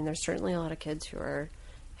found, you know, I mean, there's certainly a lot of kids who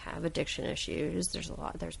have addiction issues.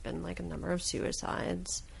 There's been like a number of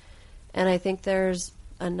suicides, and I think there's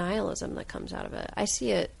a nihilism that comes out of it. I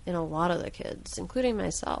see it in a lot of the kids, including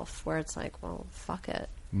myself, where it's like, well, fuck it.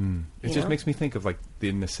 It just makes me think of like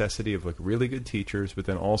the necessity of like really good teachers, but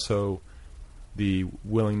then also the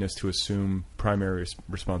willingness to assume primary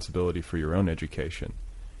responsibility for your own education.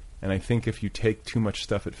 And I think if you take too much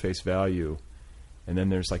stuff at face value, and then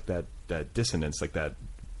there's like that dissonance, like that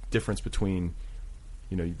difference between,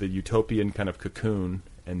 you know, the utopian kind of cocoon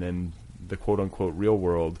and then the quote-unquote real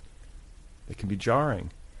world, it can be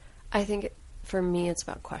jarring. I think for me it's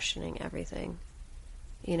about questioning everything.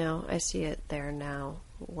 You know, I see it there now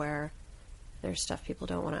where there's stuff people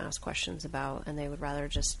don't want to ask questions about, and they would rather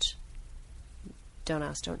just don't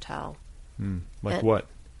ask, don't tell. Like what?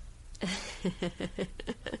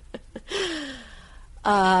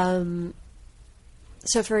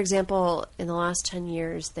 So, for example, in the last 10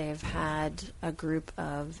 years, they've had a group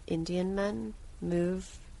of Indian men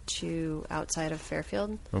move to outside of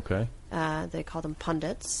Fairfield. Okay. They call them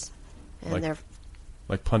pundits, and Like- they're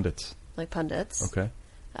Like pundits. like pundits. Okay.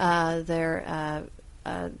 They're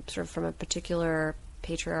sort of from a particular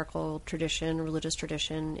patriarchal tradition, religious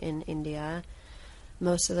tradition in India.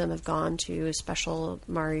 Most of them have gone to special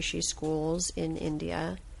Maharishi schools in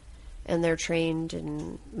India, and they're trained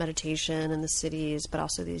in meditation in the cities, but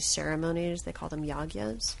also these ceremonies. They call them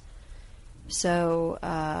yagyas. So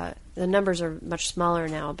the numbers are much smaller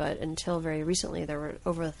now, but until very recently, there were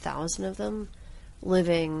over 1,000 of them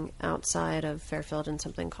living outside of Fairfield in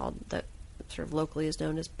something called, that sort of locally is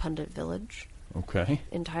known as Pundit Village. Okay.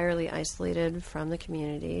 Entirely isolated from the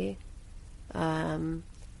community. And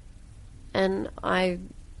I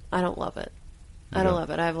don't love it. I don't love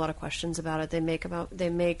it. I have a lot of questions about it. They make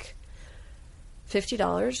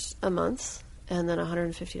 $50 a month, and then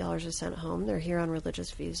 $150 is sent home. They're here on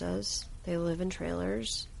religious visas. They live in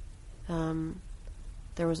trailers.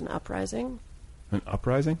 There was an uprising. An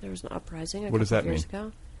uprising? There was an uprising What does that years mean?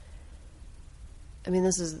 ago. I mean,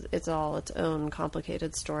 it's all its own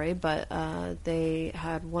complicated story, but they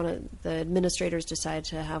had the administrators decided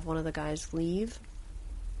to have one of the guys leave.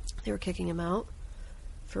 They were kicking him out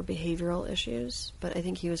for behavioral issues, but I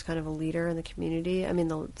think he was kind of a leader in the community. I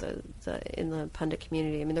mean, in the pundit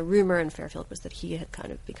community. I mean, the rumor in Fairfield was that he had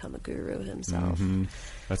kind of become a guru himself. Mm-hmm.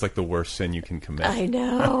 That's like the worst sin you can commit. I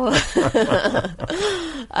know.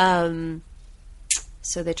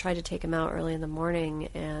 So they tried to take him out early in the morning,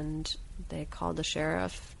 and they called the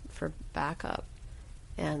sheriff for backup,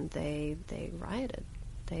 and they rioted.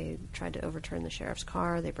 They tried to overturn the sheriff's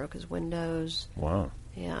car. They broke his windows. Wow.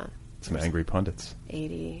 Yeah. Some angry pundits.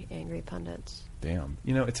 80 angry pundits. Damn.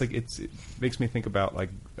 You know, it's like it makes me think about like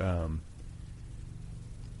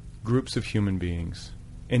groups of human beings,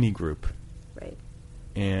 any group, Right.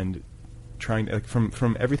 and trying to, like,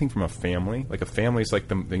 from everything from a family. Like a family is like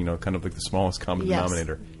the, you know, kind of like the smallest common Yes.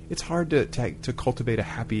 denominator. It's hard to cultivate a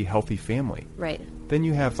happy, healthy family. Right. Then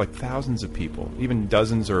you have like thousands of people, even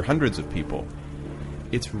dozens or hundreds of people.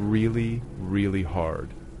 It's really, really hard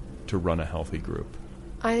to run a healthy group.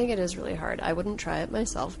 I think it is really hard. I wouldn't try it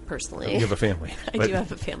myself personally. You have a family. I do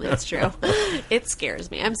have a family. That's true. It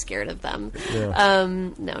scares me. I'm scared of them. Yeah.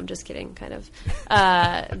 No, I'm just kidding, kind of.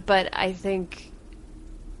 But I think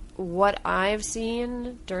what I've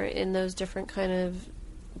seen in those different kind of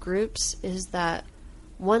groups is that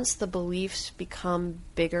once the beliefs become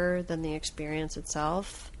bigger than the experience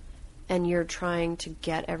itself, and you're trying to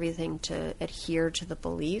get everything to adhere to the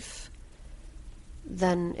belief,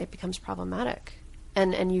 then it becomes problematic.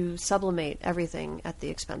 And you sublimate everything at the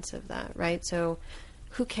expense of that, right? So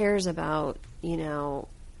who cares about, minimum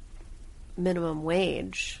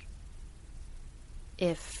wage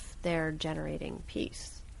if they're generating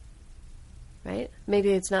peace, right?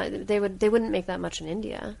 Maybe it's not, they wouldn't make that much in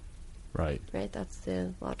India. Right. Right? That's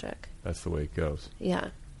the logic. That's the way it goes. Yeah.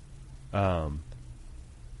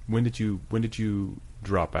 When did you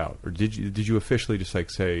drop out, or did you officially just like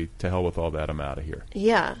say, to hell with all that, I'm out of here?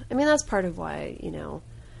 Yeah, I mean that's part of why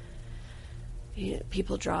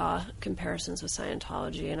people draw comparisons with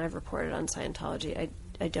Scientology, and I've reported on Scientology.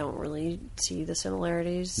 I don't really see the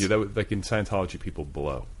similarities. Yeah, that would, like in Scientology, people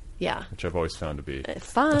blow. Yeah, which I've always found to be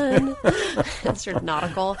fun. It's sort of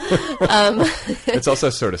nautical. It's also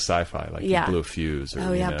sort of sci-fi, like yeah. you blew a fuse. Or,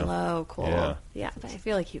 blow, cool. Yeah, but I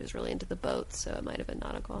feel like he was really into the boats, so it might have been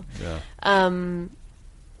nautical. Yeah.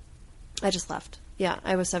 I just left. Yeah,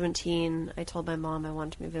 I was 17. I told my mom I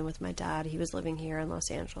wanted to move in with my dad. He was living here in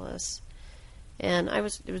Los Angeles. And it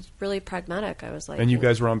was really pragmatic. I was like... And you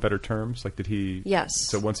guys were on better terms? Like, did he... Yes.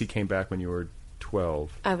 So once he came back when you were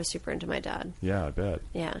 12... I was super into my dad. Yeah, I bet.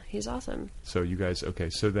 Yeah, he's awesome. So you guys...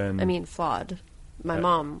 Okay, so then... I mean, flawed. My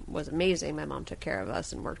mom was amazing. My mom took care of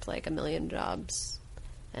us and worked like a million jobs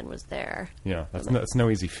and was there. Yeah, that's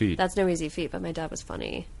no easy feat. That's no easy feat, but my dad was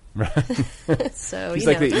funny. Right. So he's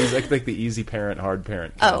like the easy parent, hard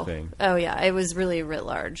parent kind of thing. Oh yeah, it was really writ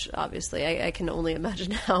large. Obviously, I can only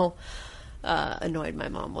imagine how annoyed my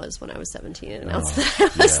mom was when I was 17 and announced that I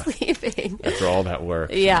was leaving. After all that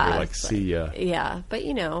work, yeah, you're like, see ya. Yeah, but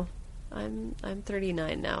I'm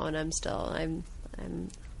 39 now, and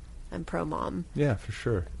I'm pro mom. Yeah, for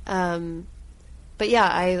sure. But yeah,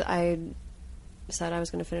 I said I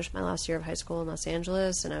was going to finish my last year of high school in Los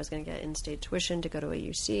Angeles, and I was going to get in-state tuition to go to a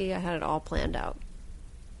UC. I had it all planned out.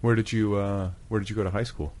 Where did you go to high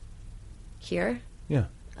school? Here? Yeah.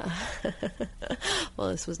 Well,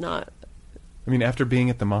 this was not... I mean, after being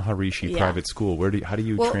at the Maharishi private school, how do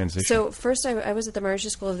you transition? So first I was at the Maharishi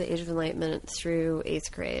School of the Age of Enlightenment through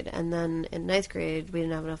 8th grade, and then in 9th grade we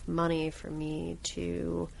didn't have enough money for me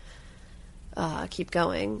to keep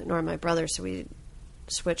going, nor my brother, so we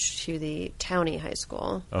switched to the Townie High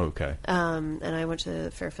School. Oh, okay. And I went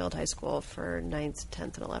to Fairfield High School for 9th,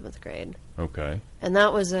 10th, and 11th grade. Okay. And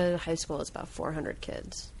that was a high school. It's about 400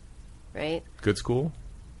 kids, right? Good school?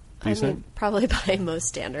 Decent? I mean, probably by most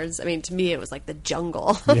standards. I mean, to me, it was like the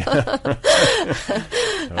jungle. Yeah.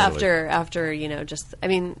 Totally. After just, I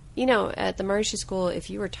mean, at the Maharishi School,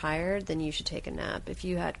 if you were tired, then you should take a nap. If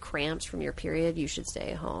you had cramps from your period, you should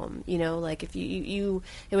stay home. Like if you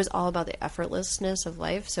it was all about the effortlessness of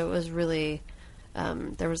life. So it was really,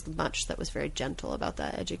 there was much that was very gentle about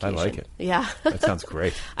that education. I like it. Yeah. That sounds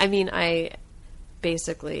great. I mean, I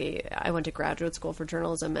went to graduate school for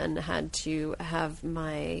journalism and had to have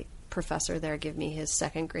my professor there give me his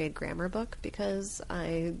 2nd grade grammar book because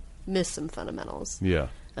I missed some fundamentals. Yeah.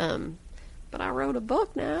 But I wrote a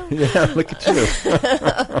book now. Yeah, look at you.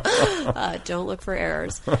 Don't look for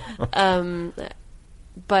errors.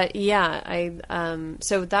 But yeah,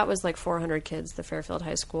 so that was like 400 kids, the Fairfield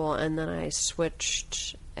High School, and then I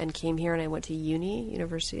switched and came here and I went to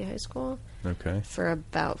University High School. Okay. For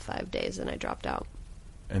about 5 days, and I dropped out.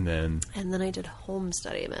 And then I did home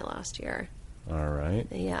study my last year. All right.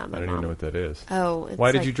 Yeah, I don't even know what that is. Oh,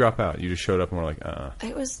 why did you drop out? You just showed up and were like,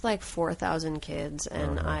 It was like 4,000 kids,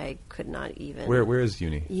 and I could not even. Where is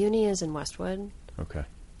uni? Uni is in Westwood. Okay.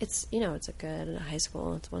 It's it's a good high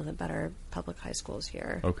school. It's one of the better public high schools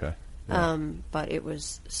here. Okay. Yeah. But it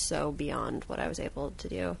was so beyond what I was able to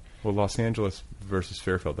do. Well, Los Angeles versus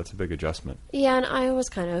Fairfield, that's a big adjustment. Yeah, and Iowa was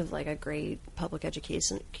kind of like a great public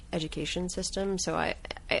education system. So I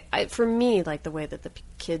for me, like the way that the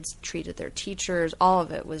kids treated their teachers, all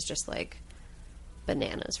of it was just like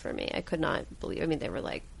bananas for me. I could not believe. I mean, they were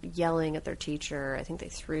like yelling at their teacher. I think they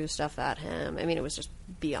threw stuff at him. I mean, it was just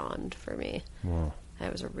beyond for me. Whoa. I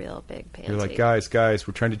was a real big pansy. You're like, guys,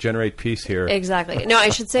 we're trying to generate peace here. Exactly. No, I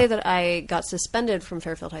should say that I got suspended from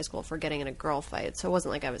Fairfield High School for getting in a girl fight, so it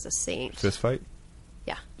wasn't like I was a saint. Fist fight?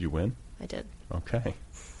 Yeah. You win? I did. Okay.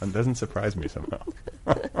 That doesn't surprise me somehow.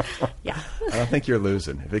 Yeah. I don't think you're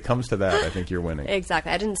losing. If it comes to that, I think you're winning.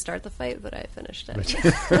 Exactly. I didn't start the fight, but I finished it.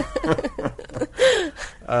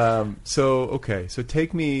 So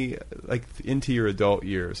take me like into your adult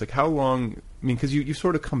years. Like how long? I mean, because you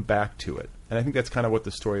sort of come back to it, and I think that's kind of what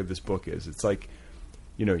the story of this book is. It's like,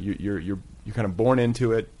 you know, you're kind of born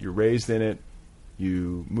into it, you're raised in it,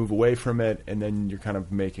 you move away from it, and then you're kind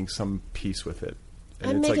of making some peace with it.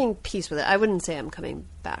 And I'm it's making like, peace with it. I wouldn't say I'm coming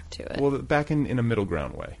back to it. well, back in a middle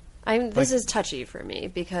ground way. This is touchy for me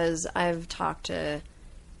because I've talked to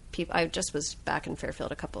people. I just was back in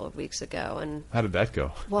Fairfield a couple of weeks ago, and How did that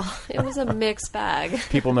go? well, it was a mixed bag.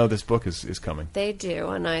 People know this book is coming. They do,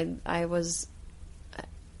 and I was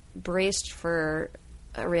braced for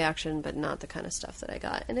a reaction, but not the kind of stuff that I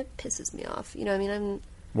got, and it pisses me off. You know, I mean,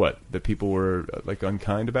 What? That people were like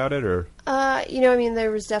unkind about it, or you know, I mean,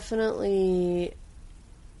 there was definitely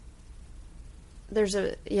there's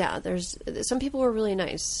some people were really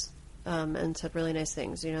nice and said really nice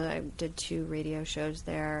things. You know, I did 2 radio shows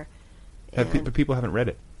there. but people haven't read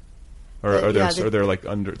it, or are there like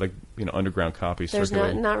underground copies There's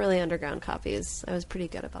circulating? not really underground copies. I was pretty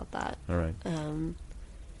good about that. All right.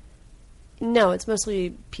 No, it's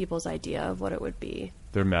mostly people's idea of what it would be.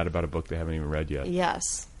 They're mad about a book they haven't even read yet.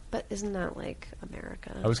 Yes, but isn't that like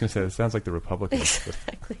America? I was going to say, it sounds like the Republicans.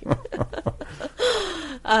 Exactly.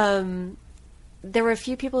 There were a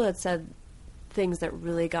few people that said things that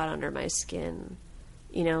really got under my skin.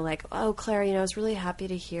 You know, like, oh, Claire, you know, I was really happy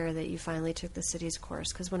to hear that you finally took the cities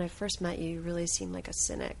course, because when I first met you, you really seemed like a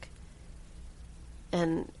cynic.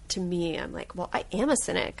 And to me, I'm like, well, I am a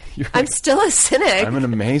cynic. I'm still a cynic. I'm an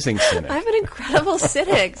amazing cynic. I'm an incredible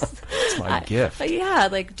cynic. It's my gift. Yeah,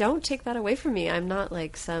 like, don't take that away from me. I'm not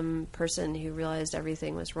like some person who realized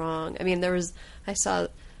everything was wrong. I mean, there was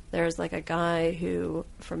like a guy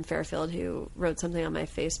from Fairfield who wrote something on my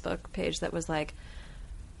Facebook page that was like,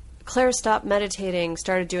 Claire stopped meditating,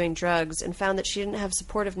 started doing drugs, and found that she didn't have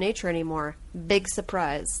supportive nature anymore. Big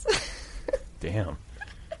surprise. Damn.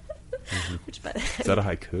 Is that a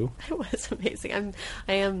haiku? It was amazing.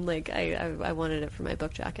 I wanted it for my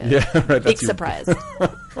book jacket. Yeah, right. Big surprise.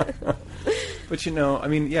 But you know, I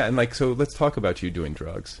mean, yeah, and like, so let's talk about you doing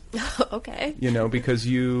drugs. Okay. You know, because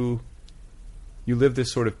you live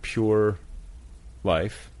this sort of pure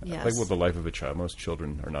life. Yes. Like, well, the life of a child. Most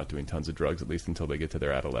children are not doing tons of drugs, at least until they get to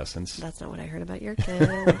their adolescence. That's not what I heard about your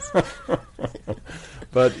kids.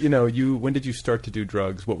 But, you know, when did you start to do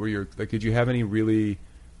drugs? What were did you have any really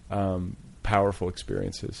powerful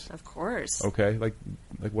experiences? Of course. Okay. Like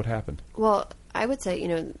what happened? Well, I would say, you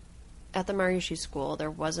know, at the Mariucci school,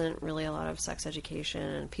 there wasn't really a lot of sex education,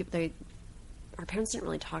 and our parents didn't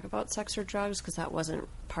really talk about sex or drugs because that wasn't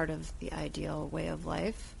part of the ideal way of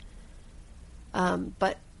life.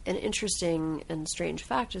 But an interesting and strange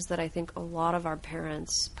fact is that I think a lot of our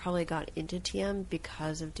parents probably got into TM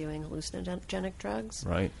because of doing hallucinogenic drugs.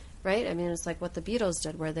 Right. Right? I mean, it's like what the Beatles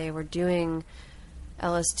did, where they were doing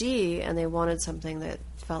LSD and they wanted something that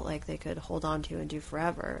felt like they could hold on to and do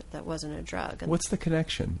forever that wasn't a drug. And what's the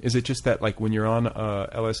connection? Is it just that, like, when you're on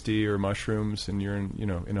LSD or mushrooms and you're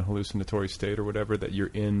in a hallucinatory state or whatever, that you're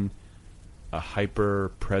in a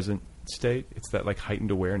hyper present state? It's that, like, heightened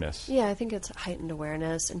awareness. Yeah, I think it's heightened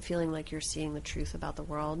awareness and feeling like you're seeing the truth about the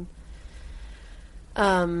world.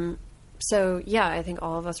 So, yeah, I think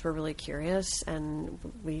all of us were really curious, and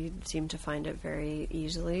we seemed to find it very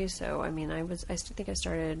easily. So, I mean, I think I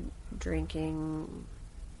started doing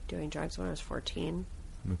drugs when I was 14.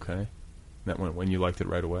 Okay. That when you liked it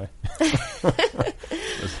right away? Did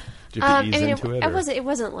you have to ease into it? It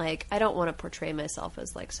wasn't like, I don't want to portray myself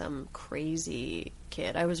as like some crazy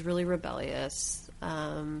kid. I was really rebellious.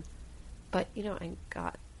 But, you know, I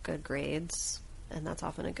got good grades, and that's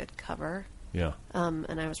often a good cover. Yeah.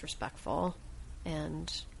 And I was respectful,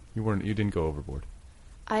 and you didn't go overboard.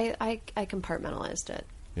 I compartmentalized it.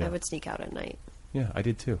 Yeah. I would sneak out at night. Yeah, I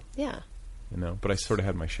did too. Yeah. You know, but I sort of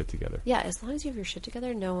had my shit together. Yeah, as long as you have your shit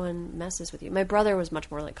together, no one messes with you. My brother was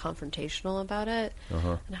much more like confrontational about it, and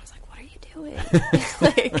I was like, "What are you doing?"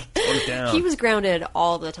 Like, Tone it down. he was grounded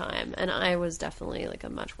all the time, and I was definitely like a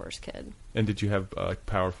much worse kid. And did you have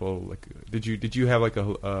powerful, like, did you have like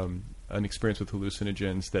an experience with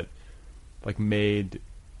hallucinogens that like made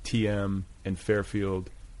TM and Fairfield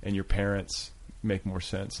and your parents make more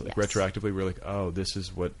sense? Like, Yes. retroactively, we're like, oh, this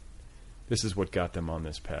is what got them on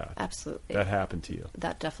this path. Absolutely. That happened to you.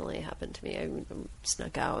 That definitely happened to me. I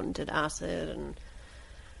snuck out and did acid and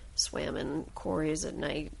swam in quarries at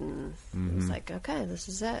night, and it was like, okay, this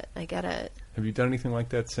is it. I get it. Have you done anything like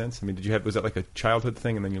that since? I mean, was that like a childhood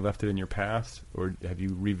thing and then you left it in your past, or have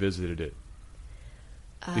you revisited it?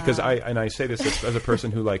 Because I say this as a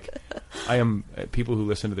person who, like, I am, people who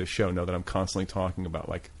listen to this show know that I'm constantly talking about,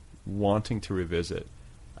 like, wanting to revisit.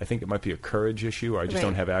 I think it might be a courage issue, or I just Right.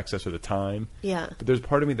 don't have access or the time. Yeah. But there's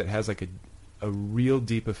part of me that has like a real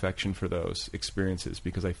deep affection for those experiences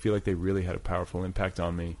because I feel like they really had a powerful impact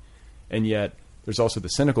on me. And yet there's also the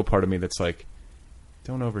cynical part of me that's like,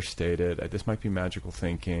 don't overstate it. This might be magical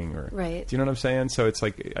thinking, or Right. do you know what I'm saying? So it's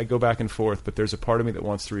like I go back and forth, but there's a part of me that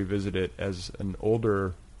wants to revisit it as an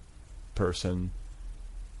older person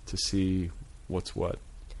to see what's what.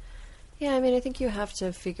 Yeah, I mean, I think you have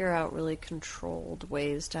to figure out really controlled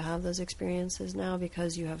ways to have those experiences now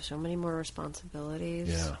because you have so many more responsibilities.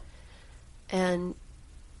 Yeah. And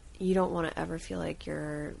you don't want to ever feel like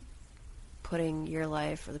you're putting your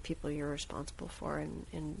life or the people you're responsible for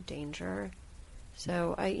in danger.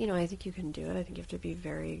 So I think you can do it. I think you have to be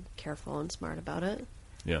very careful and smart about it.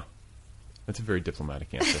 Yeah. That's a very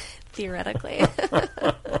diplomatic answer. Theoretically.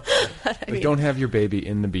 Like, don't have your baby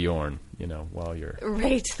in the Bjorn, while you're...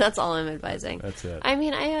 Right, that's all I'm advising. That's it. I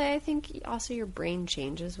mean, I think also your brain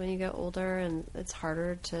changes when you get older, and it's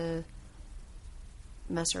harder to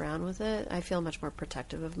mess around with it. I feel much more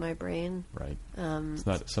protective of my brain. Right.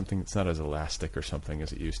 It's not as elastic or something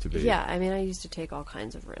as it used to be. Yeah, I mean, I used to take all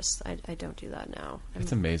kinds of risks. I don't do that now.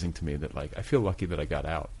 It's amazing to me that, I feel lucky that I got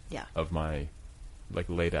out Yeah. of my,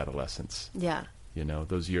 late adolescence. Yeah.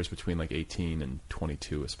 Those years between, 18 and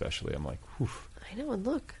 22 especially, I'm like, whew, I know, and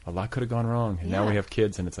look. a lot could have gone wrong. And now Yeah. we have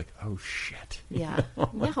kids, and it's like, oh, shit. Yeah.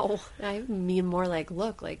 No, I mean more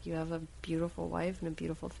look, you have a beautiful wife and a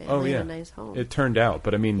beautiful family Oh, yeah. and a nice home. It turned out,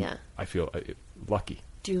 but I mean, Yeah. I feel lucky.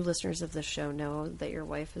 Do listeners of the show know that your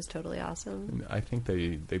wife is totally awesome? I think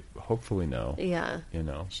they hopefully know. Yeah.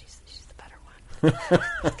 She's She's the better one.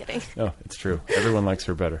 Just kidding. No, it's true. Everyone likes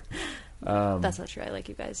her better. That's not true. I like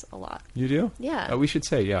you guys a lot. You do? Yeah. We should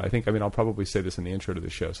say, yeah. I'll probably say this in the intro to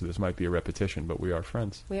the show, so this might be a repetition, but we are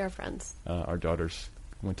friends. We are friends. Our daughters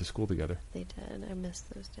went to school together. They did. I miss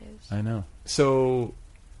those days. I know. So,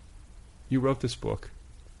 you wrote this book.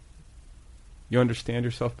 You understand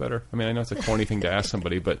yourself better? I mean, I know it's a corny thing to ask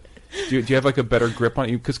somebody, but do you have a better grip on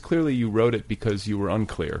it? Because clearly you wrote it because you were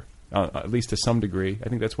unclear, at least to some degree. I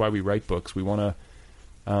think that's why we write books. We want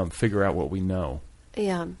to figure out what we know.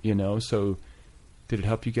 Yeah. So did it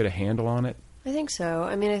help you get a handle on it? I think so.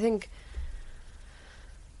 I mean, I think,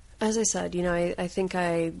 as I said, I think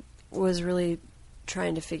I was really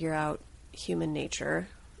trying to figure out human nature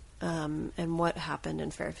and what happened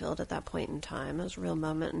in Fairfield at that point in time. It was a real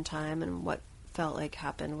moment in time, and what felt like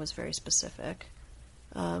happened was very specific.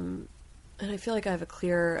 And I feel like I have a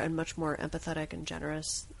clearer and much more empathetic and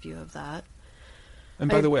generous view of that. And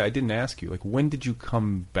by the way, I didn't ask you, when did you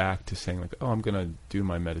come back to saying, I'm going to do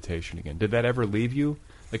my meditation again? Did that ever leave you?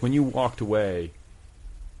 When you walked away,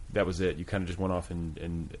 that was it. You kind of just went off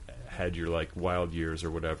and had your, wild years or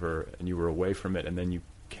whatever, and you were away from it, and then you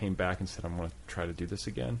came back and said, I'm going to try to do this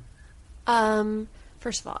again?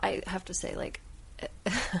 First of all, I have to say,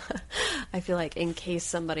 I feel like in case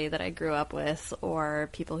somebody that I grew up with or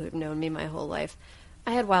people who've known me my whole life,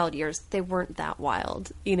 I had wild years. They weren't that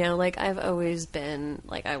wild. I've always been,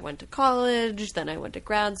 I went to college, then I went to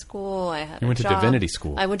grad school, I had You went to divinity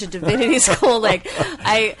school. I went to divinity school.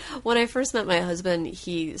 When I first met my husband,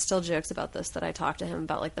 he still jokes about this, that I talked to him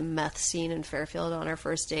about, the meth scene in Fairfield on our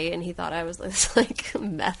first date, and he thought I was this,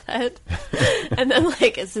 meth head. And then,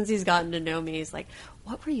 since he's gotten to know me, he's like,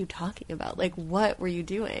 what were you talking about? What were you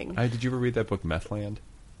doing? Did you ever read that book, Methland?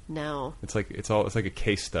 No. It's like a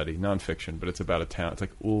case study, nonfiction, but it's about a town. It's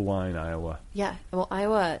Ullwine, Iowa. Yeah. Well,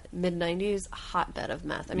 Iowa, mid-90s, hotbed of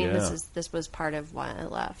meth. I mean, Yeah. this was part of why I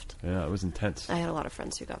left. Yeah, it was intense. I had a lot of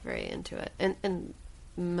friends who got very into it, and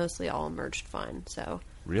mostly all emerged fine. So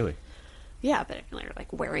Really? yeah, but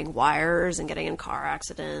wearing wires and getting in car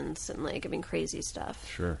accidents and crazy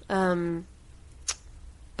stuff. Sure.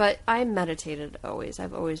 But I meditated always.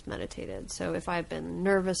 I've always meditated. So if I've been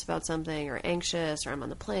nervous about something or anxious, or I'm on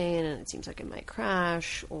the plane and it seems like it might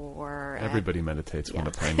crash, or Everybody meditates when the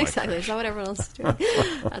plane might exactly. crash. It's not what everyone else is doing.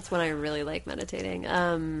 That's when I really like meditating.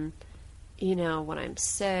 When I'm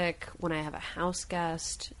sick, when I have a house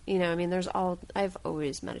guest, I've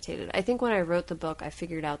always meditated. I think when I wrote the book, I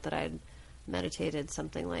figured out that I'd meditated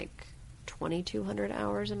something like 2,200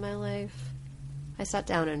 hours in my life. I sat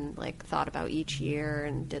down and thought about each year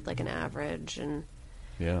and did an average, and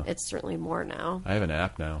Yeah. it's certainly more now. I have an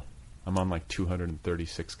app now. I'm on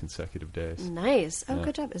 236 consecutive days. Nice. Oh, Yeah.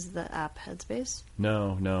 good job. Is the app Headspace?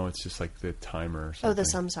 No, it's just the timer or something. Oh, the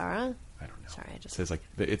Samsara? I don't know. Sorry, I It just... says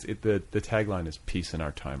the tagline is peace in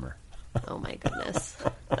our timer. Oh, my goodness.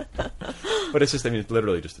 But it's just, it's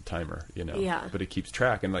literally just a timer, Yeah. But it keeps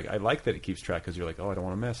track, and I like that it keeps track, because you're I don't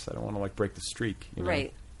want to miss. I don't want to break the streak,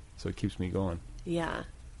 Right. So it keeps me going. Yeah.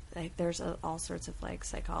 There's all sorts of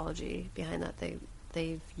psychology behind that.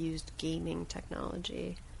 they've used gaming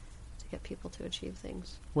technology to get people to achieve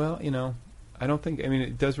things. Well, I don't think. I mean,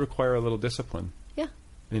 it does require a little discipline. Yeah.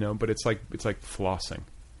 But it's like flossing.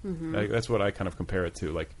 Mm-hmm. That's what I kind of compare it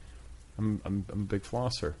to. Like, I'm a big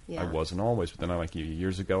flosser. Yeah. I wasn't always, but then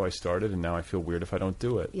years ago I started, and now I feel weird if I don't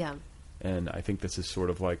do it. Yeah. And I think this is sort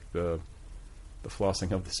of like the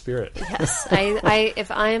flossing of the spirit. Yes. I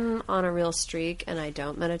if I'm on a real streak and I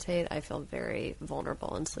don't meditate, I feel very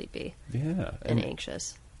vulnerable and sleepy. Yeah. And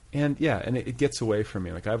anxious. And it gets away from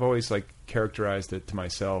me. Like, I've always characterized it to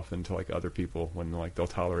myself and to other people when they'll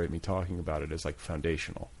tolerate me talking about it as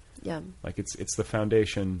foundational. Yeah. Like, it's the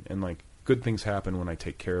foundation, and good things happen when I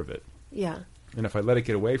take care of it. Yeah. And if I let it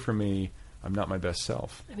get away from me, I'm not my best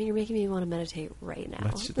self. I mean, you're making me want to meditate right now.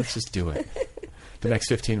 Let's just do it. The next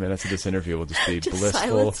 15 minutes of this interview will just be Just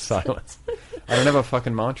blissful silence. I don't have a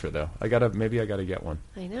fucking mantra though. Maybe I gotta get one.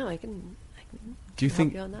 I know. I can Do you help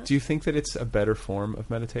think? you on that. Do you think that it's a better form of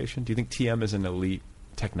meditation? Do you think TM is an elite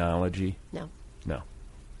technology? No. No.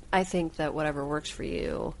 I think that whatever works for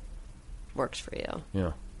you, works for you.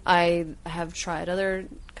 Yeah. I have tried other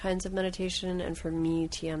kinds of meditation, and for me,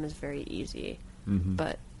 TM is very easy. Mm-hmm.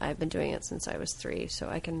 But I've been doing it since I was 3, so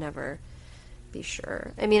I can never be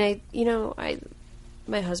sure. I mean,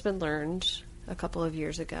 my husband learned a couple of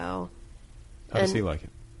years ago. How does he like it?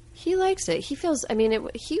 He likes it. He feels. I mean,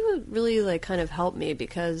 he would really kind of help me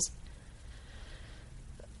because,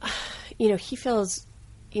 he feels.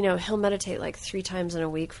 He'll meditate 3 times in a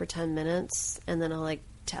week for 10 minutes, and then I'll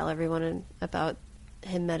tell everyone about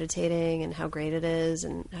him meditating and how great it is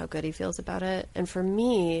and how good he feels about it. And for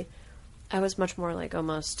me, I was much more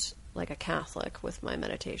almost like a Catholic with my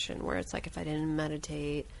meditation, where it's if I didn't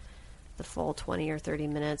meditate the full 20 or 30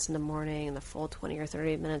 minutes in the morning and the full 20 or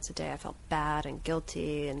 30 minutes a day, I felt bad and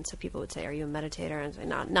guilty. And so people would say, "Are you a meditator?" And I'd say,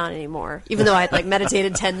 not anymore. Even though I'd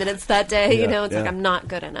meditated 10 minutes that day, it's I'm not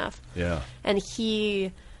good enough. Yeah. And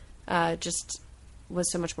he just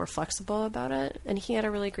was so much more flexible about it. And he had a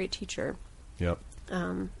really great teacher. Yep.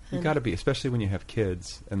 You got to be, especially when you have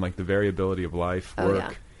kids and the variability of life,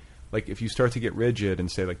 work. Yeah. If you start to get rigid and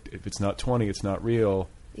say if it's not 20, it's not real.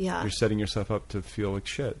 Yeah. You're setting yourself up to feel like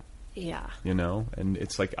shit. Yeah. And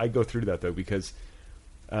it's I go through that though, because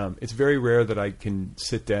it's very rare that I can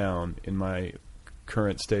sit down in my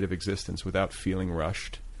current state of existence without feeling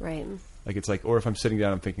rushed. Right. Or if I'm sitting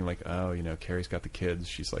down, I'm thinking Carrie's got the kids.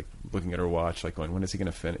 She's looking at her watch, going, when is he going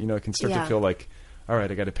to finish? I can start to feel all right,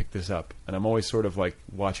 I got to pick this up. And I'm always sort of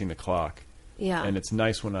watching the clock. Yeah. And it's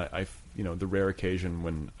nice when I the rare occasion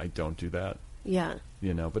when I don't do that. Yeah.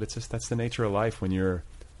 But it's just, that's the nature of life when you're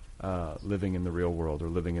living in the real world or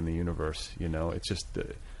living in the universe. It's just,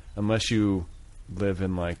 unless you live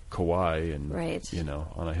in Kauai and, right.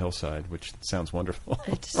 On a hillside, which sounds wonderful.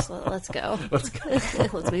 Let's go. Let's go.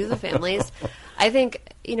 Let's move the families. I think,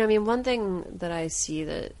 one thing that I see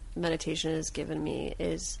that meditation has given me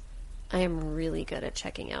is I am really good at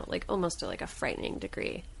checking out, almost to a frightening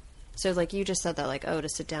degree. So you just said that to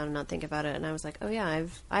sit down and not think about it, and I was oh yeah,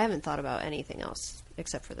 I haven't thought about anything else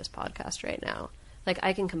except for this podcast right now.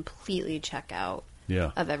 I can completely check out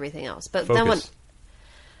of everything else. But focus. then when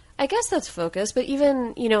I guess that's focus, but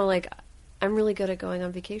even, I'm really good at going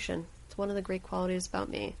on vacation. It's one of the great qualities about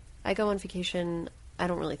me. I go on vacation, I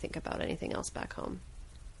don't really think about anything else back home.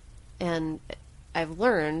 And I've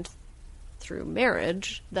learned through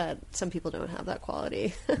marriage that some people don't have that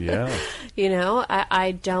quality. Yeah.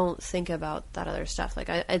 I don't think about that other stuff.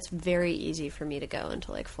 It's very easy for me to go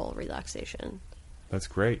into full relaxation. That's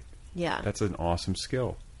great. Yeah. That's an awesome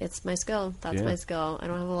skill. It's my skill. That's my skill. I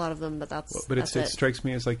don't have a lot of them, but that's But that's it strikes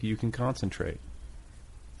me as you can concentrate.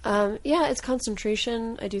 Yeah, it's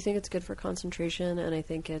concentration. I do think it's good for concentration, and I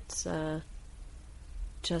think it's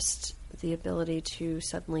just the ability to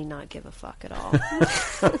suddenly not give a fuck at all.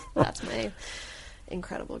 That's my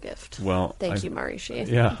incredible gift. Well, thank you, Maharishi.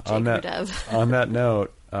 Yeah, Jay on that Gurudev. on that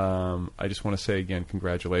note, I just want to say again,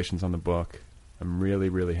 congratulations on the book. I'm really,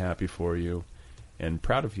 really happy for you and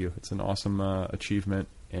proud of you. It's an awesome achievement,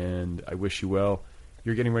 and I wish you well.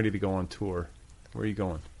 You're getting ready to go on tour. Where are you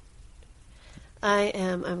going?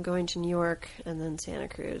 I'm going to New York and then Santa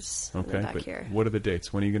Cruz. And then back here. What are the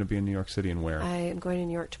dates? When are you going to be in New York City and where? I am going to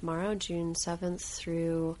New York tomorrow, June 7th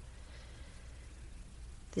through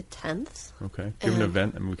the 10th. Okay. Do you have an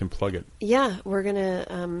event? We can plug it. Yeah, we're going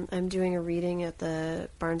to... I'm doing a reading at the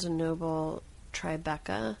Barnes & Noble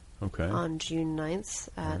Tribeca on June 9th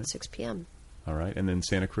at 6 p.m. All right. And then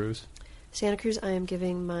Santa Cruz? Santa Cruz, I am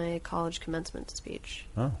giving my college commencement speech.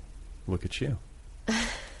 Oh, look at you.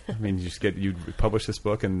 I mean, you publish this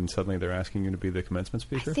book and suddenly they're asking you to be the commencement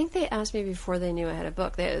speaker? I think they asked me before they knew I had a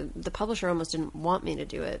book. The publisher almost didn't want me to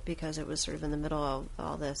do it because it was sort of in the middle of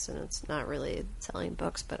all this and it's not really selling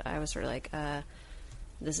books, but I was sort of like,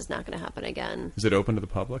 this is not going to happen again. Is it open to the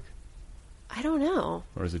public? I don't know.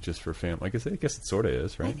 Or is it just for family? I guess it sort of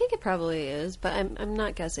is, right? I think it probably is, but I'm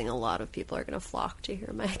not guessing a lot of people are going to flock to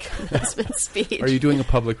hear my commencement speech. Are you doing a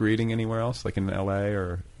public reading anywhere else, like in L.A.,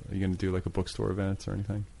 or are you going to do like a bookstore events or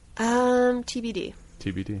anything? TBD.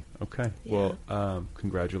 TBD. Okay. Yeah. Well,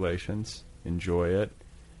 congratulations. Enjoy it.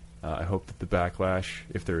 I hope that the backlash,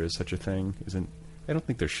 if there is such a thing, isn't... I don't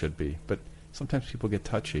think there should be, but sometimes people get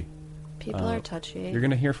touchy. People are touchy. You're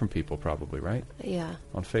going to hear from people probably, right? Yeah.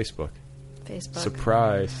 On Facebook. Facebook.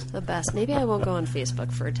 Surprise. The best. Maybe I won't go on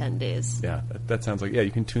Facebook for 10 days. Yeah, that sounds like... Yeah,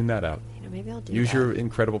 you can tune that out. Maybe I'll do Use that. your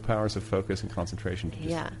incredible powers of focus and concentration to just,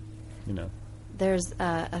 Yeah. There's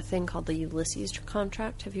a thing called the Ulysses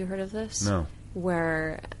contract. Have you heard of this? No.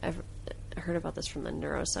 Where I've heard about this from a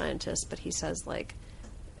neuroscientist, but he says, like,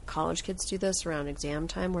 college kids do this around exam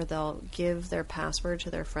time where they'll give their password to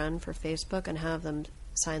their friend for Facebook and have them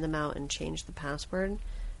sign them out and change the password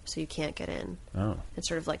so you can't get in. Oh. It's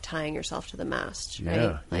sort of like tying yourself to the mast, Yeah,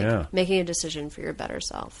 right? Like yeah. making a decision for your better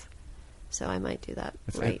self. So I might do that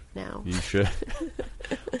right now. You should.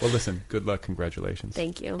 Well, listen, good luck. Congratulations.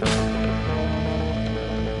 Thank you.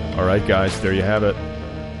 All right, guys, there you have it.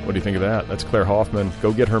 What do you think of that? That's Claire Hoffman.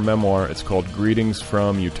 Go get her memoir. It's called Greetings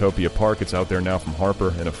from Utopia Park. It's out there now from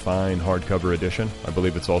Harper in a fine hardcover edition. I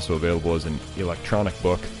believe it's also available as an electronic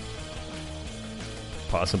book,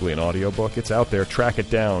 possibly an audiobook. It's out there. Track it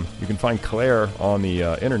down. You can find Claire on the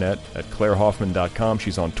internet at clairehoffman.com.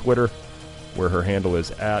 She's on Twitter, where her handle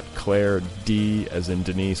is at Claire D, as in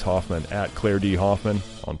Denise Hoffman, at Claire D. Hoffman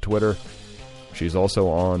on Twitter. She's also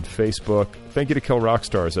on Facebook. Thank you to Kill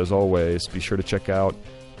Rockstars, as always. Be sure to check out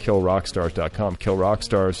killrockstars.com. Kill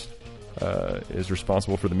Rockstars is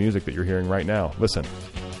responsible for the music that you're hearing right now. Listen.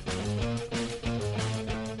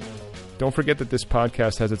 Don't forget that this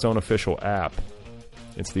podcast has its own official app.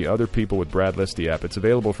 It's the Other People with Brad Listy app. It's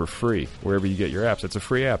available for free wherever you get your apps. It's a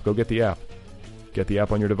free app. Go get the app. Get the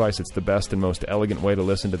app on your device. It's the best and most elegant way to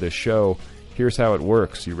listen to this show. Here's how it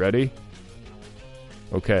works. You ready?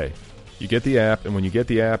 Okay. You get the app, and when you get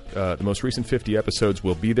the app, the most recent 50 episodes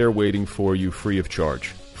will be there waiting for you free of charge.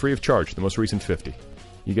 Free of charge, the most recent 50.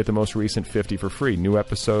 You get the most recent 50 for free. New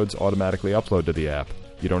episodes automatically upload to the app.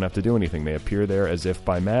 You don't have to do anything. They appear there as if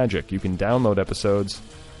by magic. You can download episodes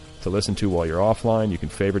to listen to while you're offline. You can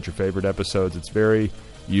favorite your favorite episodes. It's very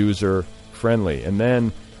user-friendly. And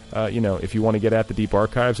then, if you want to get at the deep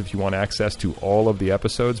archives, if you want access to all of the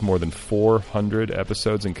episodes, more than 400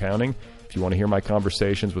 episodes and counting, if you want to hear my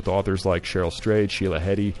conversations with authors like Cheryl Strayed, Sheila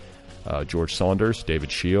Heti, George Saunders,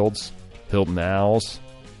 David Shields, Hilton Owls,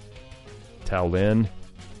 Tao Lin,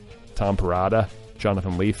 Tom Parada,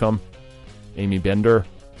 Jonathan Lethem, Amy Bender,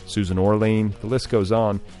 Susan Orlean, the list goes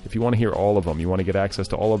on. If you want to hear all of them, you want to get access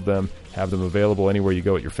to all of them, have them available anywhere you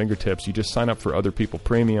go at your fingertips, you just sign up for Other People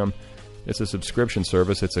Premium. It's a subscription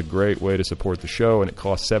service. It's a great way to support the show, and it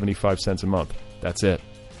costs 75 cents a month. That's it.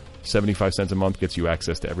 75 cents a month gets you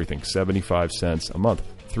access to everything. 75 cents a month.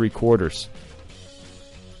 3/4.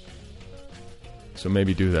 So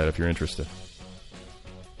maybe do that if you're interested.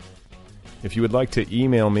 If you would like to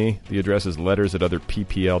email me, the address is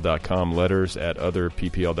letters@otherppl.com.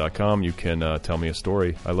 Letters@otherppl.com. You can tell me a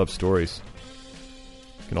story. I love stories.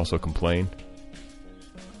 You can also complain.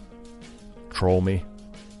 Troll me.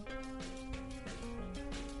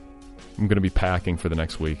 I'm going to be packing for the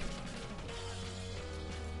next week.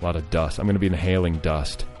 A lot of dust. I'm going to be inhaling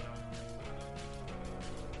dust.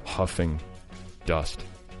 Huffing dust.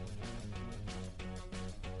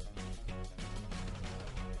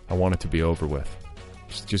 I want it to be over with.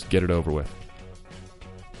 Just get it over with.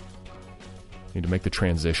 Need to make the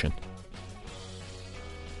transition.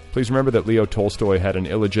 Please remember that Leo Tolstoy had an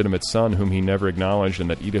illegitimate son whom he never acknowledged, and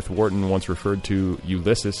that Edith Wharton once referred to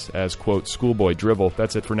Ulysses as, quote, schoolboy drivel.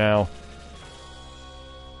 That's it for now.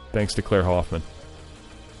 Thanks to Claire Hoffman.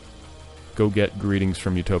 Go get Greetings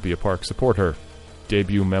from Utopia Park. Support her.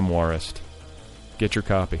 Debut memoirist. Get your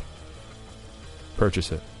copy.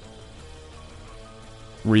 Purchase it.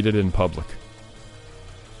 Read it in public.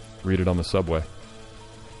 Read it on the subway.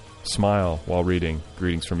 Smile while reading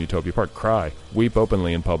Greetings from Utopia Park. Cry. Weep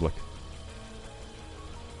openly in public.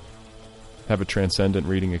 Have a transcendent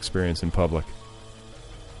reading experience in public.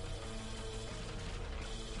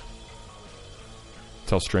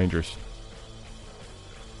 Tell strangers.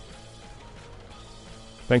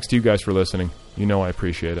 Thanks to you guys for listening. You know I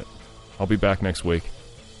appreciate it. I'll be back next week.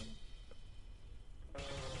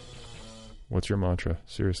 What's your mantra?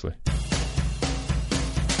 Seriously.